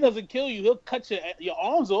 if he doesn't kill you, he'll cut your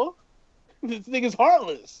arms off. This nigga's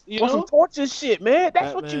heartless. You know? Some torture shit, man.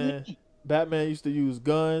 That's what you need. Batman used to use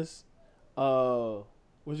guns. What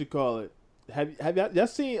you call it? Have y'all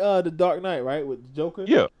seen The Dark Knight, right, with the Joker?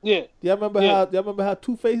 Yeah. Y'all remember how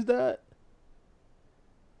Two-Face died?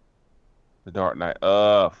 The Dark Knight.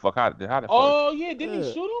 Fuck how the Oh yeah, didn't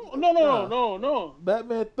he shoot him? No.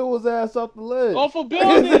 Batman threw his ass off the ledge. Off a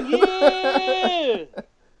building, yeah.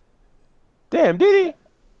 Damn, did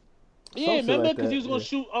he? Yeah, remember? Because he was gonna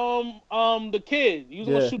shoot the kid. He was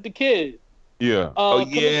gonna shoot the kid. Yeah.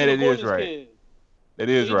 That is right. Kid. That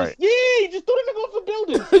is right. He just threw the nigga off the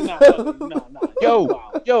building.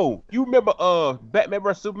 Nah. Yo, you remember Batman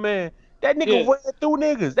vs Superman? That nigga went through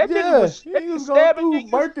niggas. That nigga was stabbing niggas,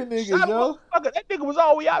 murking niggas, yo. That nigga was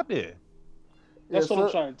all the way out there. That's what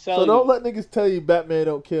I'm trying to tell you. So don't let niggas tell you Batman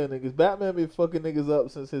don't kill niggas. Batman been fucking niggas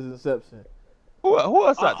up since his inception. Who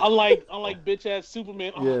else out there? Unlike bitch ass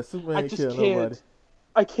Superman. Yeah, Superman ain't kill nobody.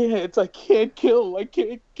 I can't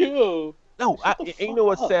kill. No, you know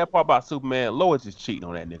what's sad part about Superman? Lois is cheating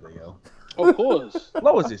on that nigga, yo. Of course.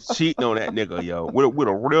 Lois is cheating on that nigga, yo. With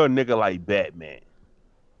a real nigga like Batman.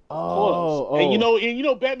 Oh. And you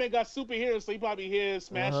know Batman got superheroes, so he probably here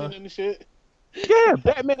smashing and shit. Yeah,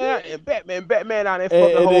 Batman out there fucking and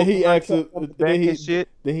then he asked shit.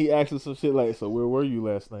 Then he asked her some shit like, "So where were you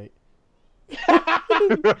last night?" He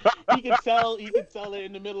can tell it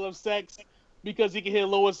in the middle of sex because he can hear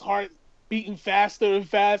Lois' heart beating faster and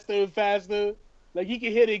faster and faster. Like he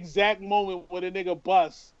can hear the exact moment when a nigga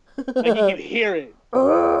busts. Like he can hear it.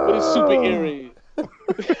 But it's super eerie.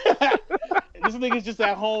 This nigga's just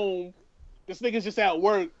at home. This nigga's just at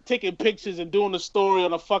work taking pictures and doing a story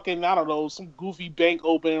on a fucking, I don't know, some goofy bank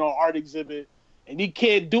opening or art exhibit. And he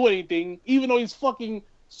can't do anything, even though he's fucking...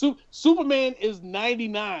 Superman is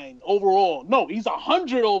 99 overall. No, he's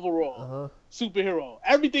 100 overall superhero.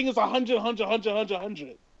 Everything is 100.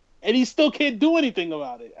 And he still can't do anything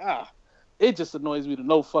about it. It just annoys me to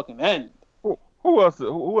no fucking end. Who else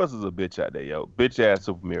is a bitch out there, yo? Bitch ass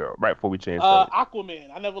superhero. Right before we change that. Aquaman.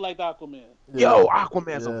 I never liked Aquaman. Yo,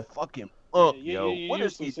 Aquaman's a fucking yo. What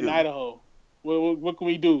is he doing? In Idaho. What can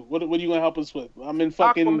we do? What are you gonna help us with? I'm in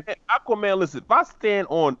fucking Aquaman. Listen, if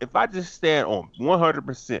I just stand on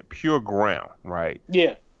 100% pure ground, right?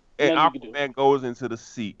 Yeah. And Nothing you can do. Aquaman goes into the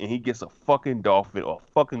sea and he gets a fucking dolphin or a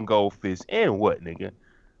fucking goldfish and what, nigga?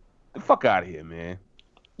 The fuck out of here, man.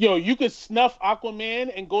 Yo, you could snuff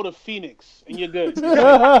Aquaman and go to Phoenix, and you're good.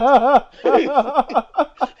 Nigga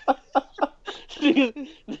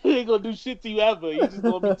ain't gonna do shit to you ever. You just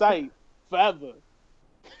gonna be tight forever.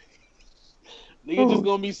 Nigga just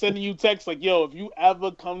gonna be sending you texts like, yo, if you ever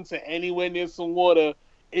come to anywhere near some water,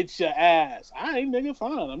 it's your ass. All right, nigga,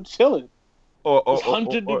 fine. I'm chilling. It's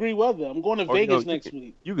 100-degree weather. I'm going to Vegas next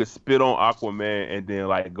week. You could spit on Aquaman and then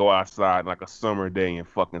like go outside like a summer day in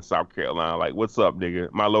fucking South Carolina. Like, what's up,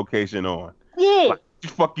 nigga? My location on. Yeah. Like, the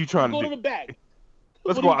fuck you trying to do? Go to the back.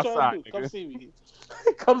 Let's What go are you trying outside, to do? nigga. Come see me.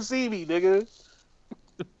 Come see me, nigga.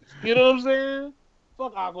 You know what I'm saying?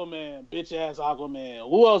 Fuck Aquaman, bitch ass Aquaman.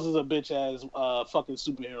 Who else is a bitch ass fucking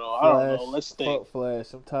superhero? I don't know. Let's think. Fuck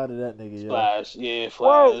Flash. I'm tired of that nigga, yo. Flash, yeah,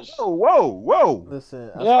 Flash. Whoa. Listen,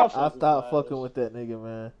 Yeah, I fuck stopped Flash. fucking with that nigga,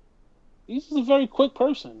 man. He's just a very quick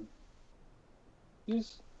person.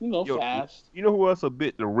 He's, Yo, fast. You know who else a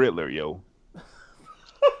bit? The Riddler, yo.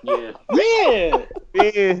 Yeah. Yeah.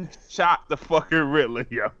 Ben shot the fucking Riddler,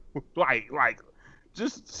 yo. Like,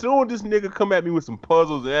 just soon this nigga come at me with some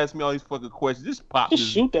puzzles and ask me all these fucking questions. Just pop Just this.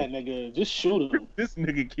 shoot that nigga. Just shoot him. This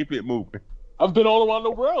nigga keep it moving. I've been all around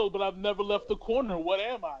the world, but I've never left the corner. What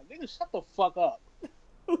am I? Nigga, shut the fuck up.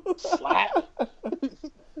 Slap.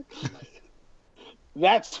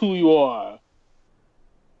 That's who you are.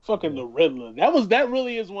 Fucking the Riddler. That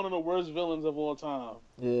really is one of the worst villains of all time.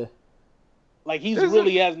 Yeah. Like, he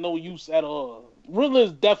really has no use at all. Riddler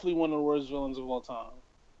is definitely one of the worst villains of all time.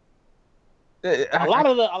 A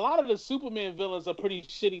lot of the Superman villains are pretty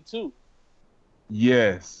shitty too.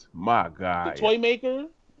 Yes, my God. The Toy Maker.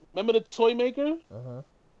 Remember the Toy Maker? Uh-huh.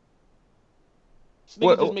 This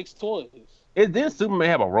nigga just makes toys. Didn't Superman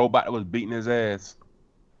have a robot that was beating his ass?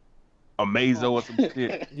 A Mazo or some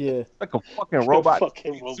shit. Yeah. Like a fucking robot.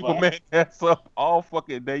 Fucking robot. Superman ass up all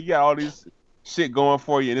fucking day. You got all this shit going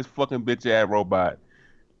for you, and this fucking bitch ass robot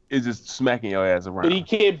is just smacking your ass around. But he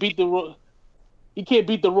can't beat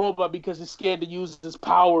the robot because he's scared to use his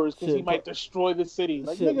powers because he might destroy the city.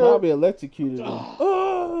 Like, shit, nigga, probably electrocuted him.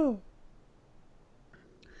 Oh.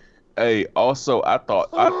 Hey, also, I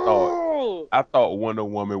thought Wonder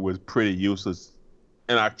Woman was pretty useless,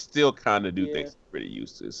 and I still kind of do think she's pretty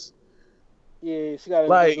useless. Yeah, she got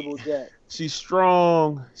an invisible jet. She's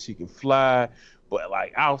strong, she can fly, but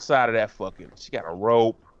like outside of that fucking, she got a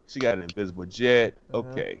rope, she got an invisible jet.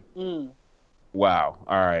 Okay. Wow.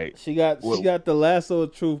 All right. She got the lasso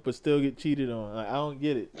of truth, but still get cheated on. Like, I don't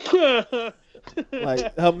get it.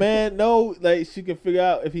 Like, her man like she can figure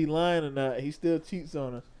out if he lying or not. He still cheats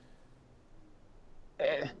on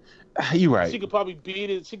her. You right. She could probably beat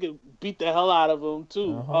it. She could beat the hell out of him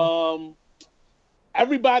too.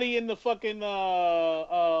 Everybody in the fucking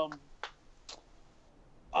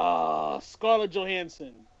Scarlett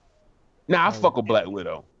Johansson. Nah, I fuck with Black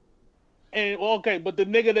Widow. And okay, but the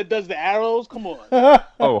nigga that does the arrows, come on.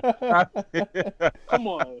 Come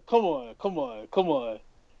on.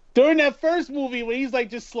 During that first movie when he's like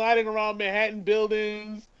just sliding around Manhattan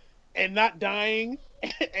buildings and not dying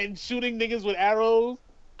and shooting niggas with arrows,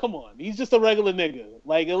 come on. He's just a regular nigga.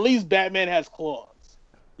 Like, at least Batman has claws.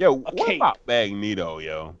 Yo, what about Magneto,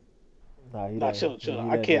 yo? Nah, chill.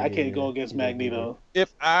 I can't go against Magneto.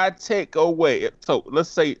 If I take away, so let's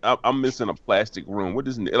say I'm missing a plastic room. What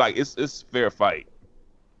is it like? It's fair fight.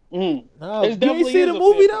 No, you ain't see the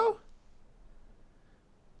movie though.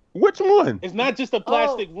 Which one? It's not just a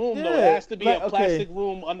plastic room though. It has to be a plastic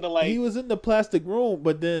room under like. He was in the plastic room,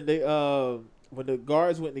 but then they when the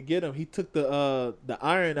guards went to get him, he took the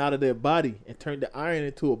iron out of their body and turned the iron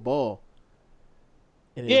into a ball.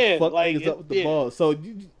 And it fucked niggas up with the ball. So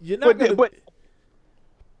you're not gonna. But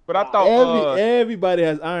I thought everybody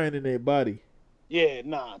has iron in their body. Yeah,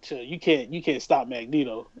 nah, chill. You can't stop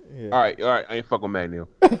Magneto. Yeah. All right. I ain't fucking Magneto.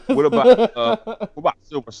 What about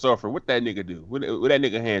Silver Surfer? What that nigga do? What that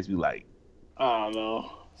nigga hands be like? I don't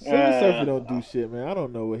know. Silver Surfer don't do shit, man. I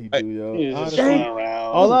don't know what he do, yo. He's just running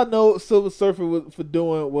around. All I know Silver Surfer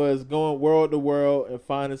was going world to world and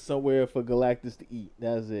finding somewhere for Galactus to eat.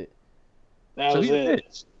 That's it. That was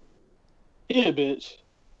it. He a bitch.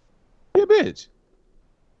 He a bitch.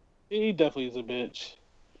 He definitely is a bitch.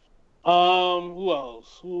 Who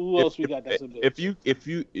else? Who else we got that's a bitch? If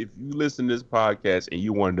you listen to this podcast and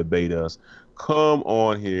you want to debate us, come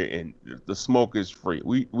on here and the smoke is free.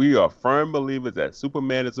 We are firm believers that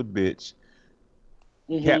Superman is a bitch,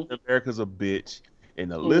 Captain America's a bitch,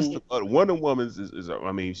 and the list of Wonder Woman is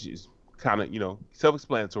I mean, she's kind of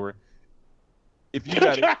self-explanatory. If you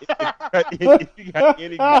got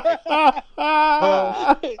any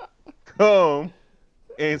come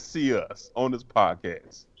and see us on this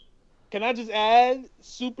podcast. Can I just add,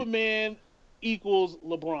 Superman equals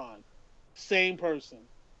LeBron. Same person.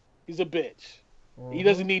 He's a bitch. He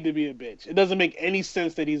doesn't need to be a bitch. It doesn't make any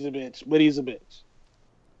sense that he's a bitch, but he's a bitch.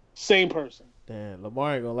 Same person. Damn,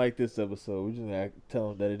 Lamar ain't gonna like this episode. We just gotta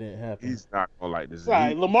tell him that it didn't happen. He's not gonna like this.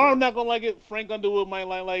 Right, Lamar not gonna like it. Frank Underwood might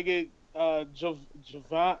like it. The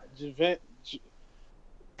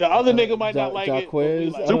other nigga might not like it.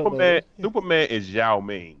 Jaquez, Superman is Yao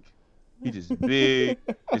Ming. He just big.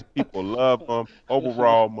 His people love him.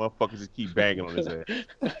 Overall, motherfuckers just keep banging on his ass.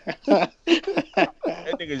 That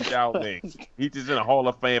nigga's Yao Ming. He just in a Hall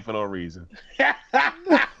of Fame for no reason.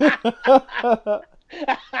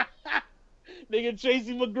 Nigga,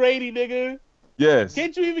 Tracy McGrady, nigga. Yes.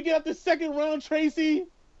 Can't you even get out the second round, Tracy?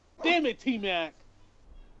 Damn it, T-Mac.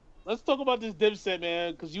 Let's talk about this Dipset,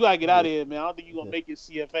 man, because you gotta get out of here, man. I don't think you're gonna make your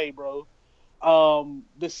CFA, bro.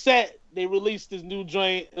 The set, they released this new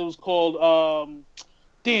joint. It was called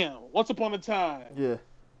Once Upon a Time. Yeah.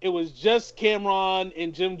 It was just Cameron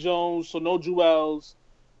and Jim Jones, so no Jewels.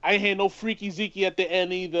 I ain't hear no Freaky Zeke at the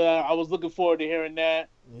end either. I was looking forward to hearing that.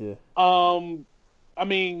 Yeah. I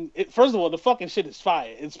mean, first of all, the fucking shit is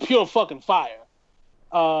fire. It's pure fucking fire.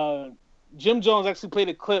 Jim Jones actually played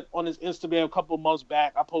a clip on his Instagram a couple of months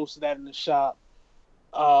back. I posted that in the shop.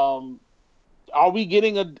 Are we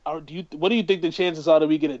getting what do you think the chances are that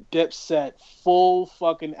we get a Dipset full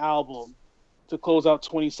fucking album to close out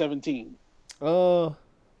 2017?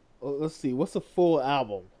 Let's see. What's a full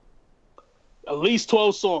album? At least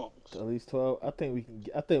 12 songs. At least 12. I think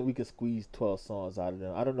we can squeeze 12 songs out of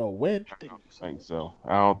them. I don't know when. I don't think so.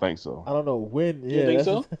 I don't think so. I don't know when. You think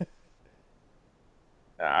so?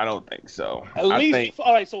 I don't think so. At least,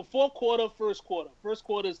 all right. So fourth quarter, first quarter. First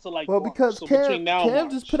quarter is to like. Well, March. because so Cam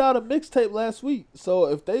March. just put out a mixtape last week, so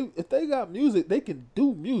if they got music, they can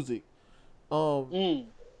do music. Even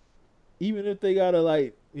if they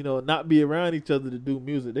gotta not be around each other to do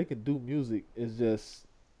music, they can do music. It's just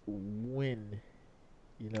when,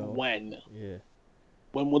 When? Yeah.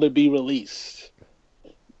 When will it be released?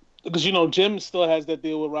 Because Jim still has that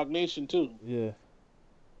deal with Rock Nation too. Yeah.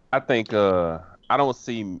 I think I don't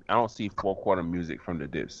see fourth quarter music from the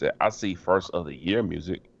Dipset. I see first of the year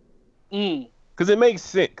music. Because it makes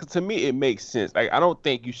sense. Because to me, it makes sense. Like, I don't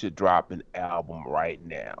think you should drop an album right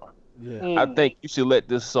now. Yeah. I think you should let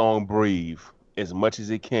this song breathe as much as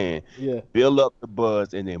it can. Yeah. Build up the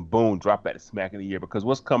buzz and then boom, drop at the smack of the year. Because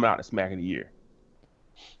what's coming out the smack of the year?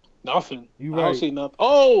 Nothing. You I right. don't see nothing.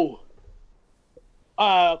 Oh.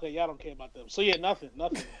 Okay. Y'all don't care about them. So yeah, nothing.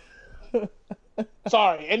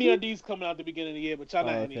 Sorry, NERD's coming out the beginning of the year, but y'all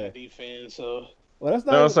not NERD fans, so. Well, that's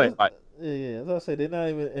not. No, I'm saying, like, yeah. That's what I say. They're not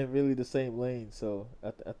even in really the same lane, so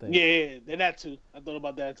I think. Yeah, they're that too. I thought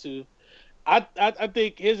about that too. I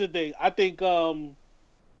think here's the thing. I think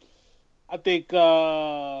they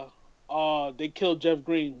killed Jeff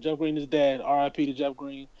Green. Jeff Green is dead. R.I.P. to Jeff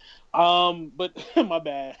Green. But my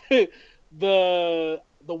bad. The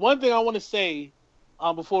one thing I want to say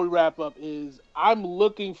before we wrap up is I'm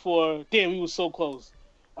looking for. Damn, we were so close.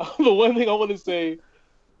 The one thing I want to say,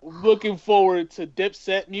 looking forward to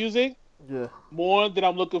Dipset music. Yeah. More than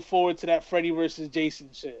I'm looking forward to that Freddy versus Jason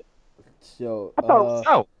shit. Yo, I thought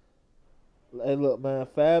so. Hey, look, man,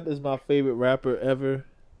 Fab is my favorite rapper ever.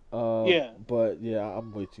 Yeah. But yeah,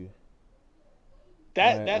 I'm with you.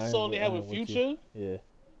 That song they have with Future. Yeah.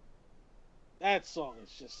 That song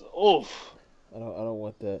is just oof. I don't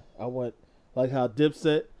want that. I want like how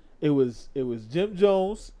Dipset. It was Jim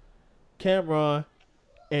Jones, Cameron,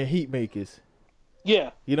 and Heatmakers.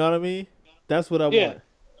 Yeah. You know what I mean? That's what I want.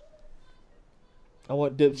 I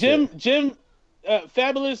want Dipset. Jim,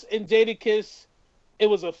 Fabulous and Jadakiss. It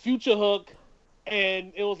was a Future hook,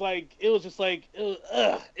 and it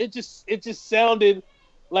just sounded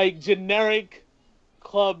like generic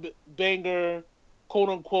club banger, quote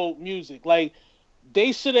unquote music. Like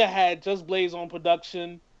they should have had Just Blaze on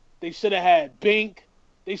production. They should have had Bink.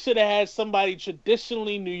 They should have had somebody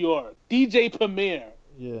traditionally New York. DJ Premier.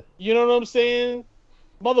 Yeah. You know what I'm saying?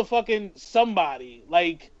 Motherfucking somebody.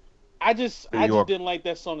 Like I just didn't like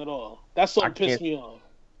that song at all. That song pissed me off.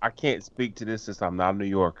 I can't speak to this since I'm not a New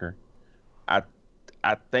Yorker.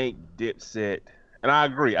 I think Dipset, and I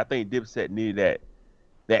agree. I think Dipset needed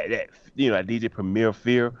that DJ Premier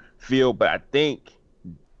feel. But I think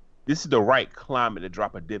this is the right climate to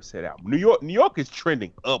drop a Dipset album. New York is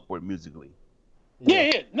trending upward musically.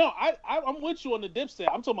 Yeah. No, I'm with you on the Dipset.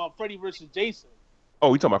 I'm talking about Freddy versus Jason.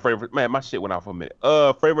 Oh, you talking about Freddy? Man, my shit went out for a minute.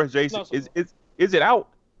 Freddy versus Jason. No, is it out?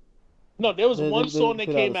 No, there was one song that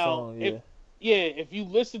came out. Song, if you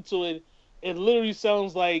listen to it, it literally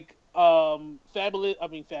sounds like Fabulous.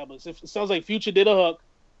 It sounds like Future did a hook,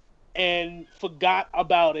 and forgot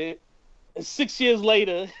about it. And 6 years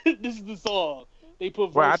later, this is the song. They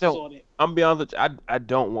put verses on it. I'm be honest with you, I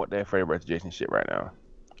don't want that Freddie Versus Jason shit right now.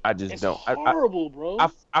 I just It's don't. horrible, bro.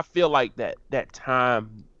 I feel like that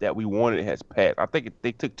time that we wanted has passed. I think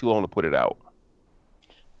they took too long to put it out.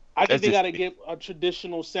 I think they got to get a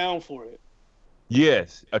traditional sound for it.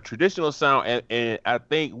 Yes, a traditional sound, and I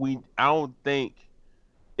don't think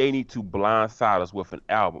they need to blindside us with an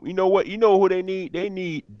album. You know what? You know who they need? They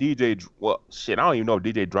need DJ. Well, shit, I don't even know if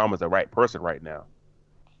DJ Drama's the right person right now.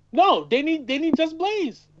 No, they need Just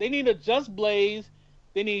Blaze. They need a Just Blaze.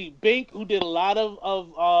 They need Bink, who did a lot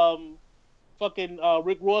of fucking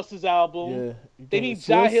Rick Ross's album. Yeah. They need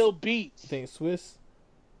Jahil Beats. You think Swiss?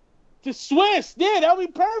 The Swiss, yeah, that would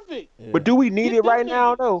be perfect. Yeah. But do we need it right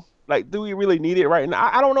now, though? Like, do we really need it right now?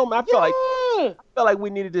 I don't know, man. I feel like we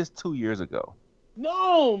needed this 2 years ago.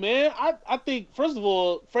 No, man. I think, first of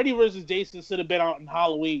all, Freddy vs. Jason should have been out in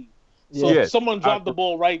Halloween. So someone dropped the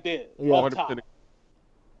ball right there. Yeah.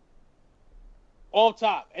 Off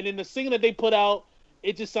top. And then the single that they put out,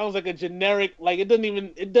 it just sounds like a generic, like it doesn't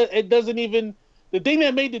even, the thing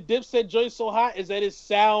that made the Dipset joint so hot is that it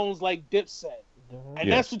sounds like Dipset.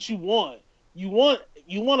 And that's what you want. You want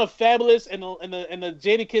a Fabulous and a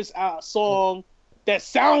Jadakiss song that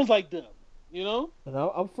sounds like them. You know. And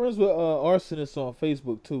I'm friends with Arsonist on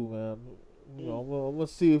Facebook too, man. You know, I'm gonna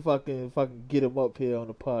see if I can get him up here on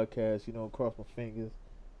the podcast. You know, cross my fingers.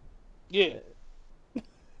 Yeah.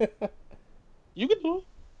 You can do it.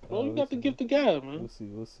 Well, you got the gift of God, man.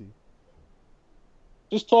 We'll see.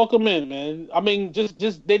 Just talk them in, man. I mean, them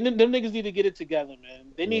niggas need to get it together,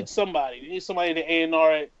 man. They need somebody. They need somebody to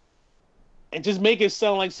A&R it and just make it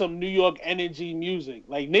sound like some New York energy music.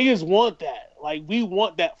 Like, niggas want that. Like, we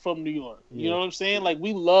want that from New York. You know what I'm saying? Like,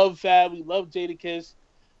 we love Fab. We love Jadakiss.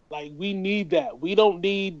 Like, we need that. We don't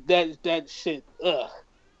need that shit. Ugh.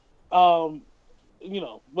 You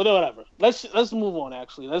know, whatever. Let's move on.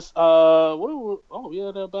 Actually, let's. About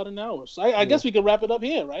an hour. So I guess we can wrap it up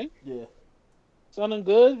here, right? Yeah. Sounding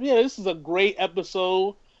good. Yeah, this is a great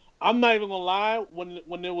episode. I'm not even gonna lie.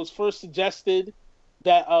 When it was first suggested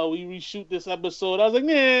that we reshoot this episode, I was like,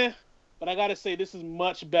 nah. But I gotta say, this is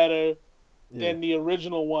much better than the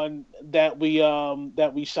original one that we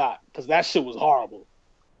shot, because that shit was horrible.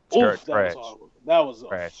 Oof, that was horrible. That was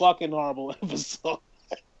a fucking horrible episode.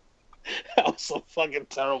 That was a fucking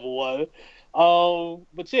terrible one.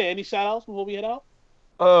 But yeah, any shout outs before we head out?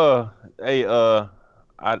 Hey,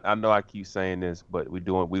 I know I keep saying this, but we're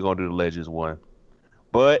gonna do the Legends one.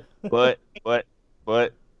 But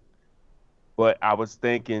I was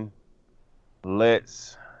thinking,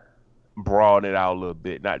 let's broaden it out a little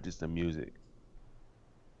bit, not just the music.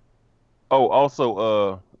 Oh,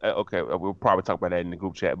 also, okay, we'll probably talk about that in the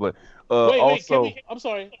group chat. But wait, I'm sorry. I'm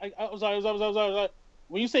sorry.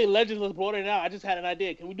 When you say Legends, let's broaden it out. I just had an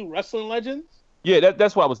idea. Can we do Wrestling Legends? Yeah,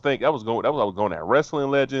 that's what I was thinking. That was what I was going at.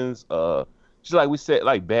 Wrestling Legends. Just like we said,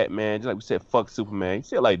 like Batman. Just like we said, fuck Superman. You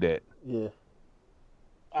said it like that. Yeah.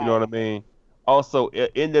 You know what I mean? Also,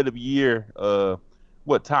 end of the year,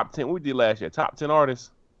 top 10? What we did last year? Top 10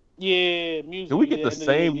 artists? Yeah, music. Can we get the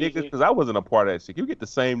same niggas? Because I wasn't a part of that shit. Can we get the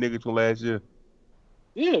same niggas from last year?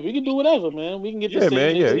 Yeah, we can do whatever, man. We can get the same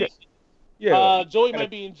niggas. Yeah. Joey might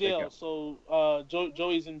be in jail, so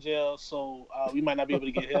Joey's in jail, so we might not be able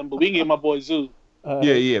to get him, but we can get my boy Zoo.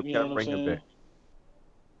 We gotta bring him back.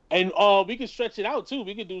 And we can stretch it out too.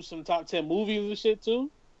 We could do some top 10 movies and shit too.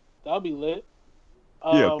 That'll be lit.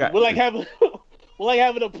 We're like having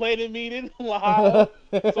a planning meeting live.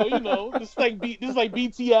 So you know, this is like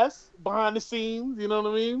BTS behind the scenes. You know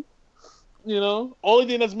what I mean? You know, only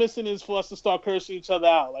thing that's missing is for us to start cursing each other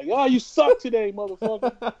out. Like, oh, you suck today,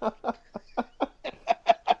 motherfucker.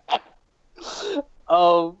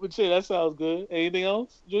 But yeah, that sounds good. Anything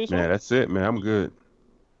else, Julius? Man, that's it, man. I'm good.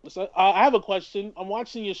 I have a question. I'm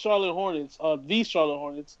watching your Charlotte Hornets, the Charlotte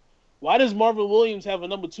Hornets. Why does Marvin Williams have a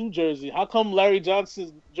number 2 jersey? How come Larry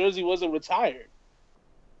Johnson's jersey wasn't retired?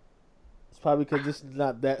 It's probably because this is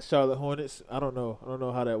not that Charlotte Hornets. I don't know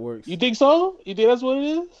how that works. You think so? You think that's what it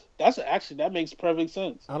is? That makes perfect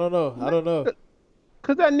sense. I don't know.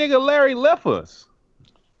 Cause that nigga Larry left us.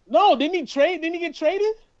 No, didn't he get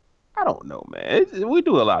traded? I don't know, man. We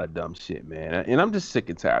do a lot of dumb shit, man, and I'm just sick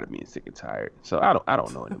and tired of being sick and tired. So I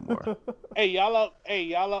don't know anymore. Y'all up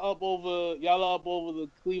over the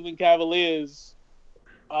Cleveland Cavaliers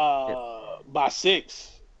by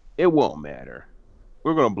 6. It won't matter.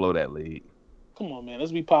 We're gonna blow that lead. Come on, man.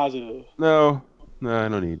 Let's be positive. No, I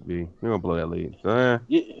don't need to be. We're gonna blow that lead.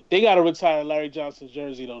 They gotta retire Larry Johnson's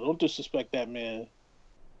jersey though. Don't disrespect that man.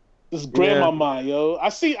 This is grandma mind, yo.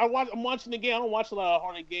 I'm watching the game. I don't watch a lot of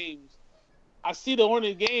Hornet games, I see the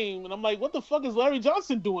Hornets game, and I'm like, what the fuck is Larry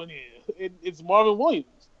Johnson doing here? It's Marvin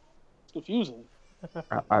Williams. It's confusing.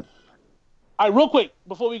 I, All right, real quick,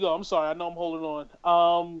 before we go, I'm sorry. I know I'm holding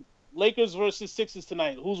on. Lakers versus Sixers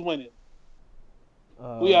tonight. Who's winning?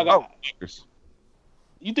 Who y'all got? Lakers.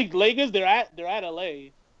 You think Lakers? They're at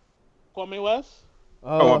LA. Kwame West?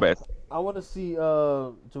 My bad. I want to see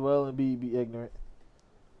Joel Embiid be ignorant.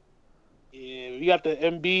 Yeah, we got the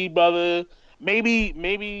Embiid brother. Maybe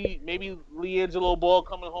LiAngelo Ball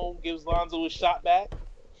coming home gives Lonzo a shot back.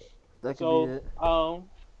 That could be it.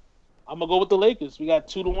 I'm gonna go with the Lakers. We got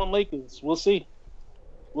 2-1 Lakers. We'll see.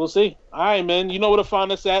 All right, man. You know where to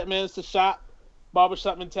find us at, man. It's the shop,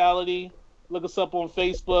 Barbershop Mentality. Look us up on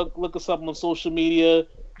Facebook. Look us up on social media.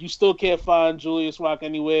 You still can't find Julius Rock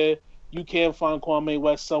anywhere. You can't find Kwame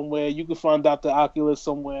West somewhere. You can find Dr. Oculus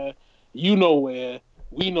somewhere. You know where.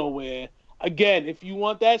 We know where. Again, if you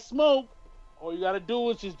want that smoke, all you got to do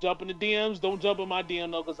is just jump in the DMs. Don't jump in my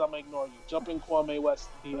DM, though, because I'm going to ignore you. Jump in Kwame West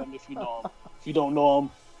DM if you know him. If you don't know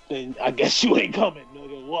him, then I guess you ain't coming.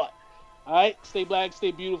 Nigga, what? All right? Stay black,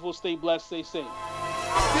 stay beautiful, stay blessed, stay safe.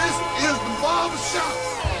 This is the barbershop.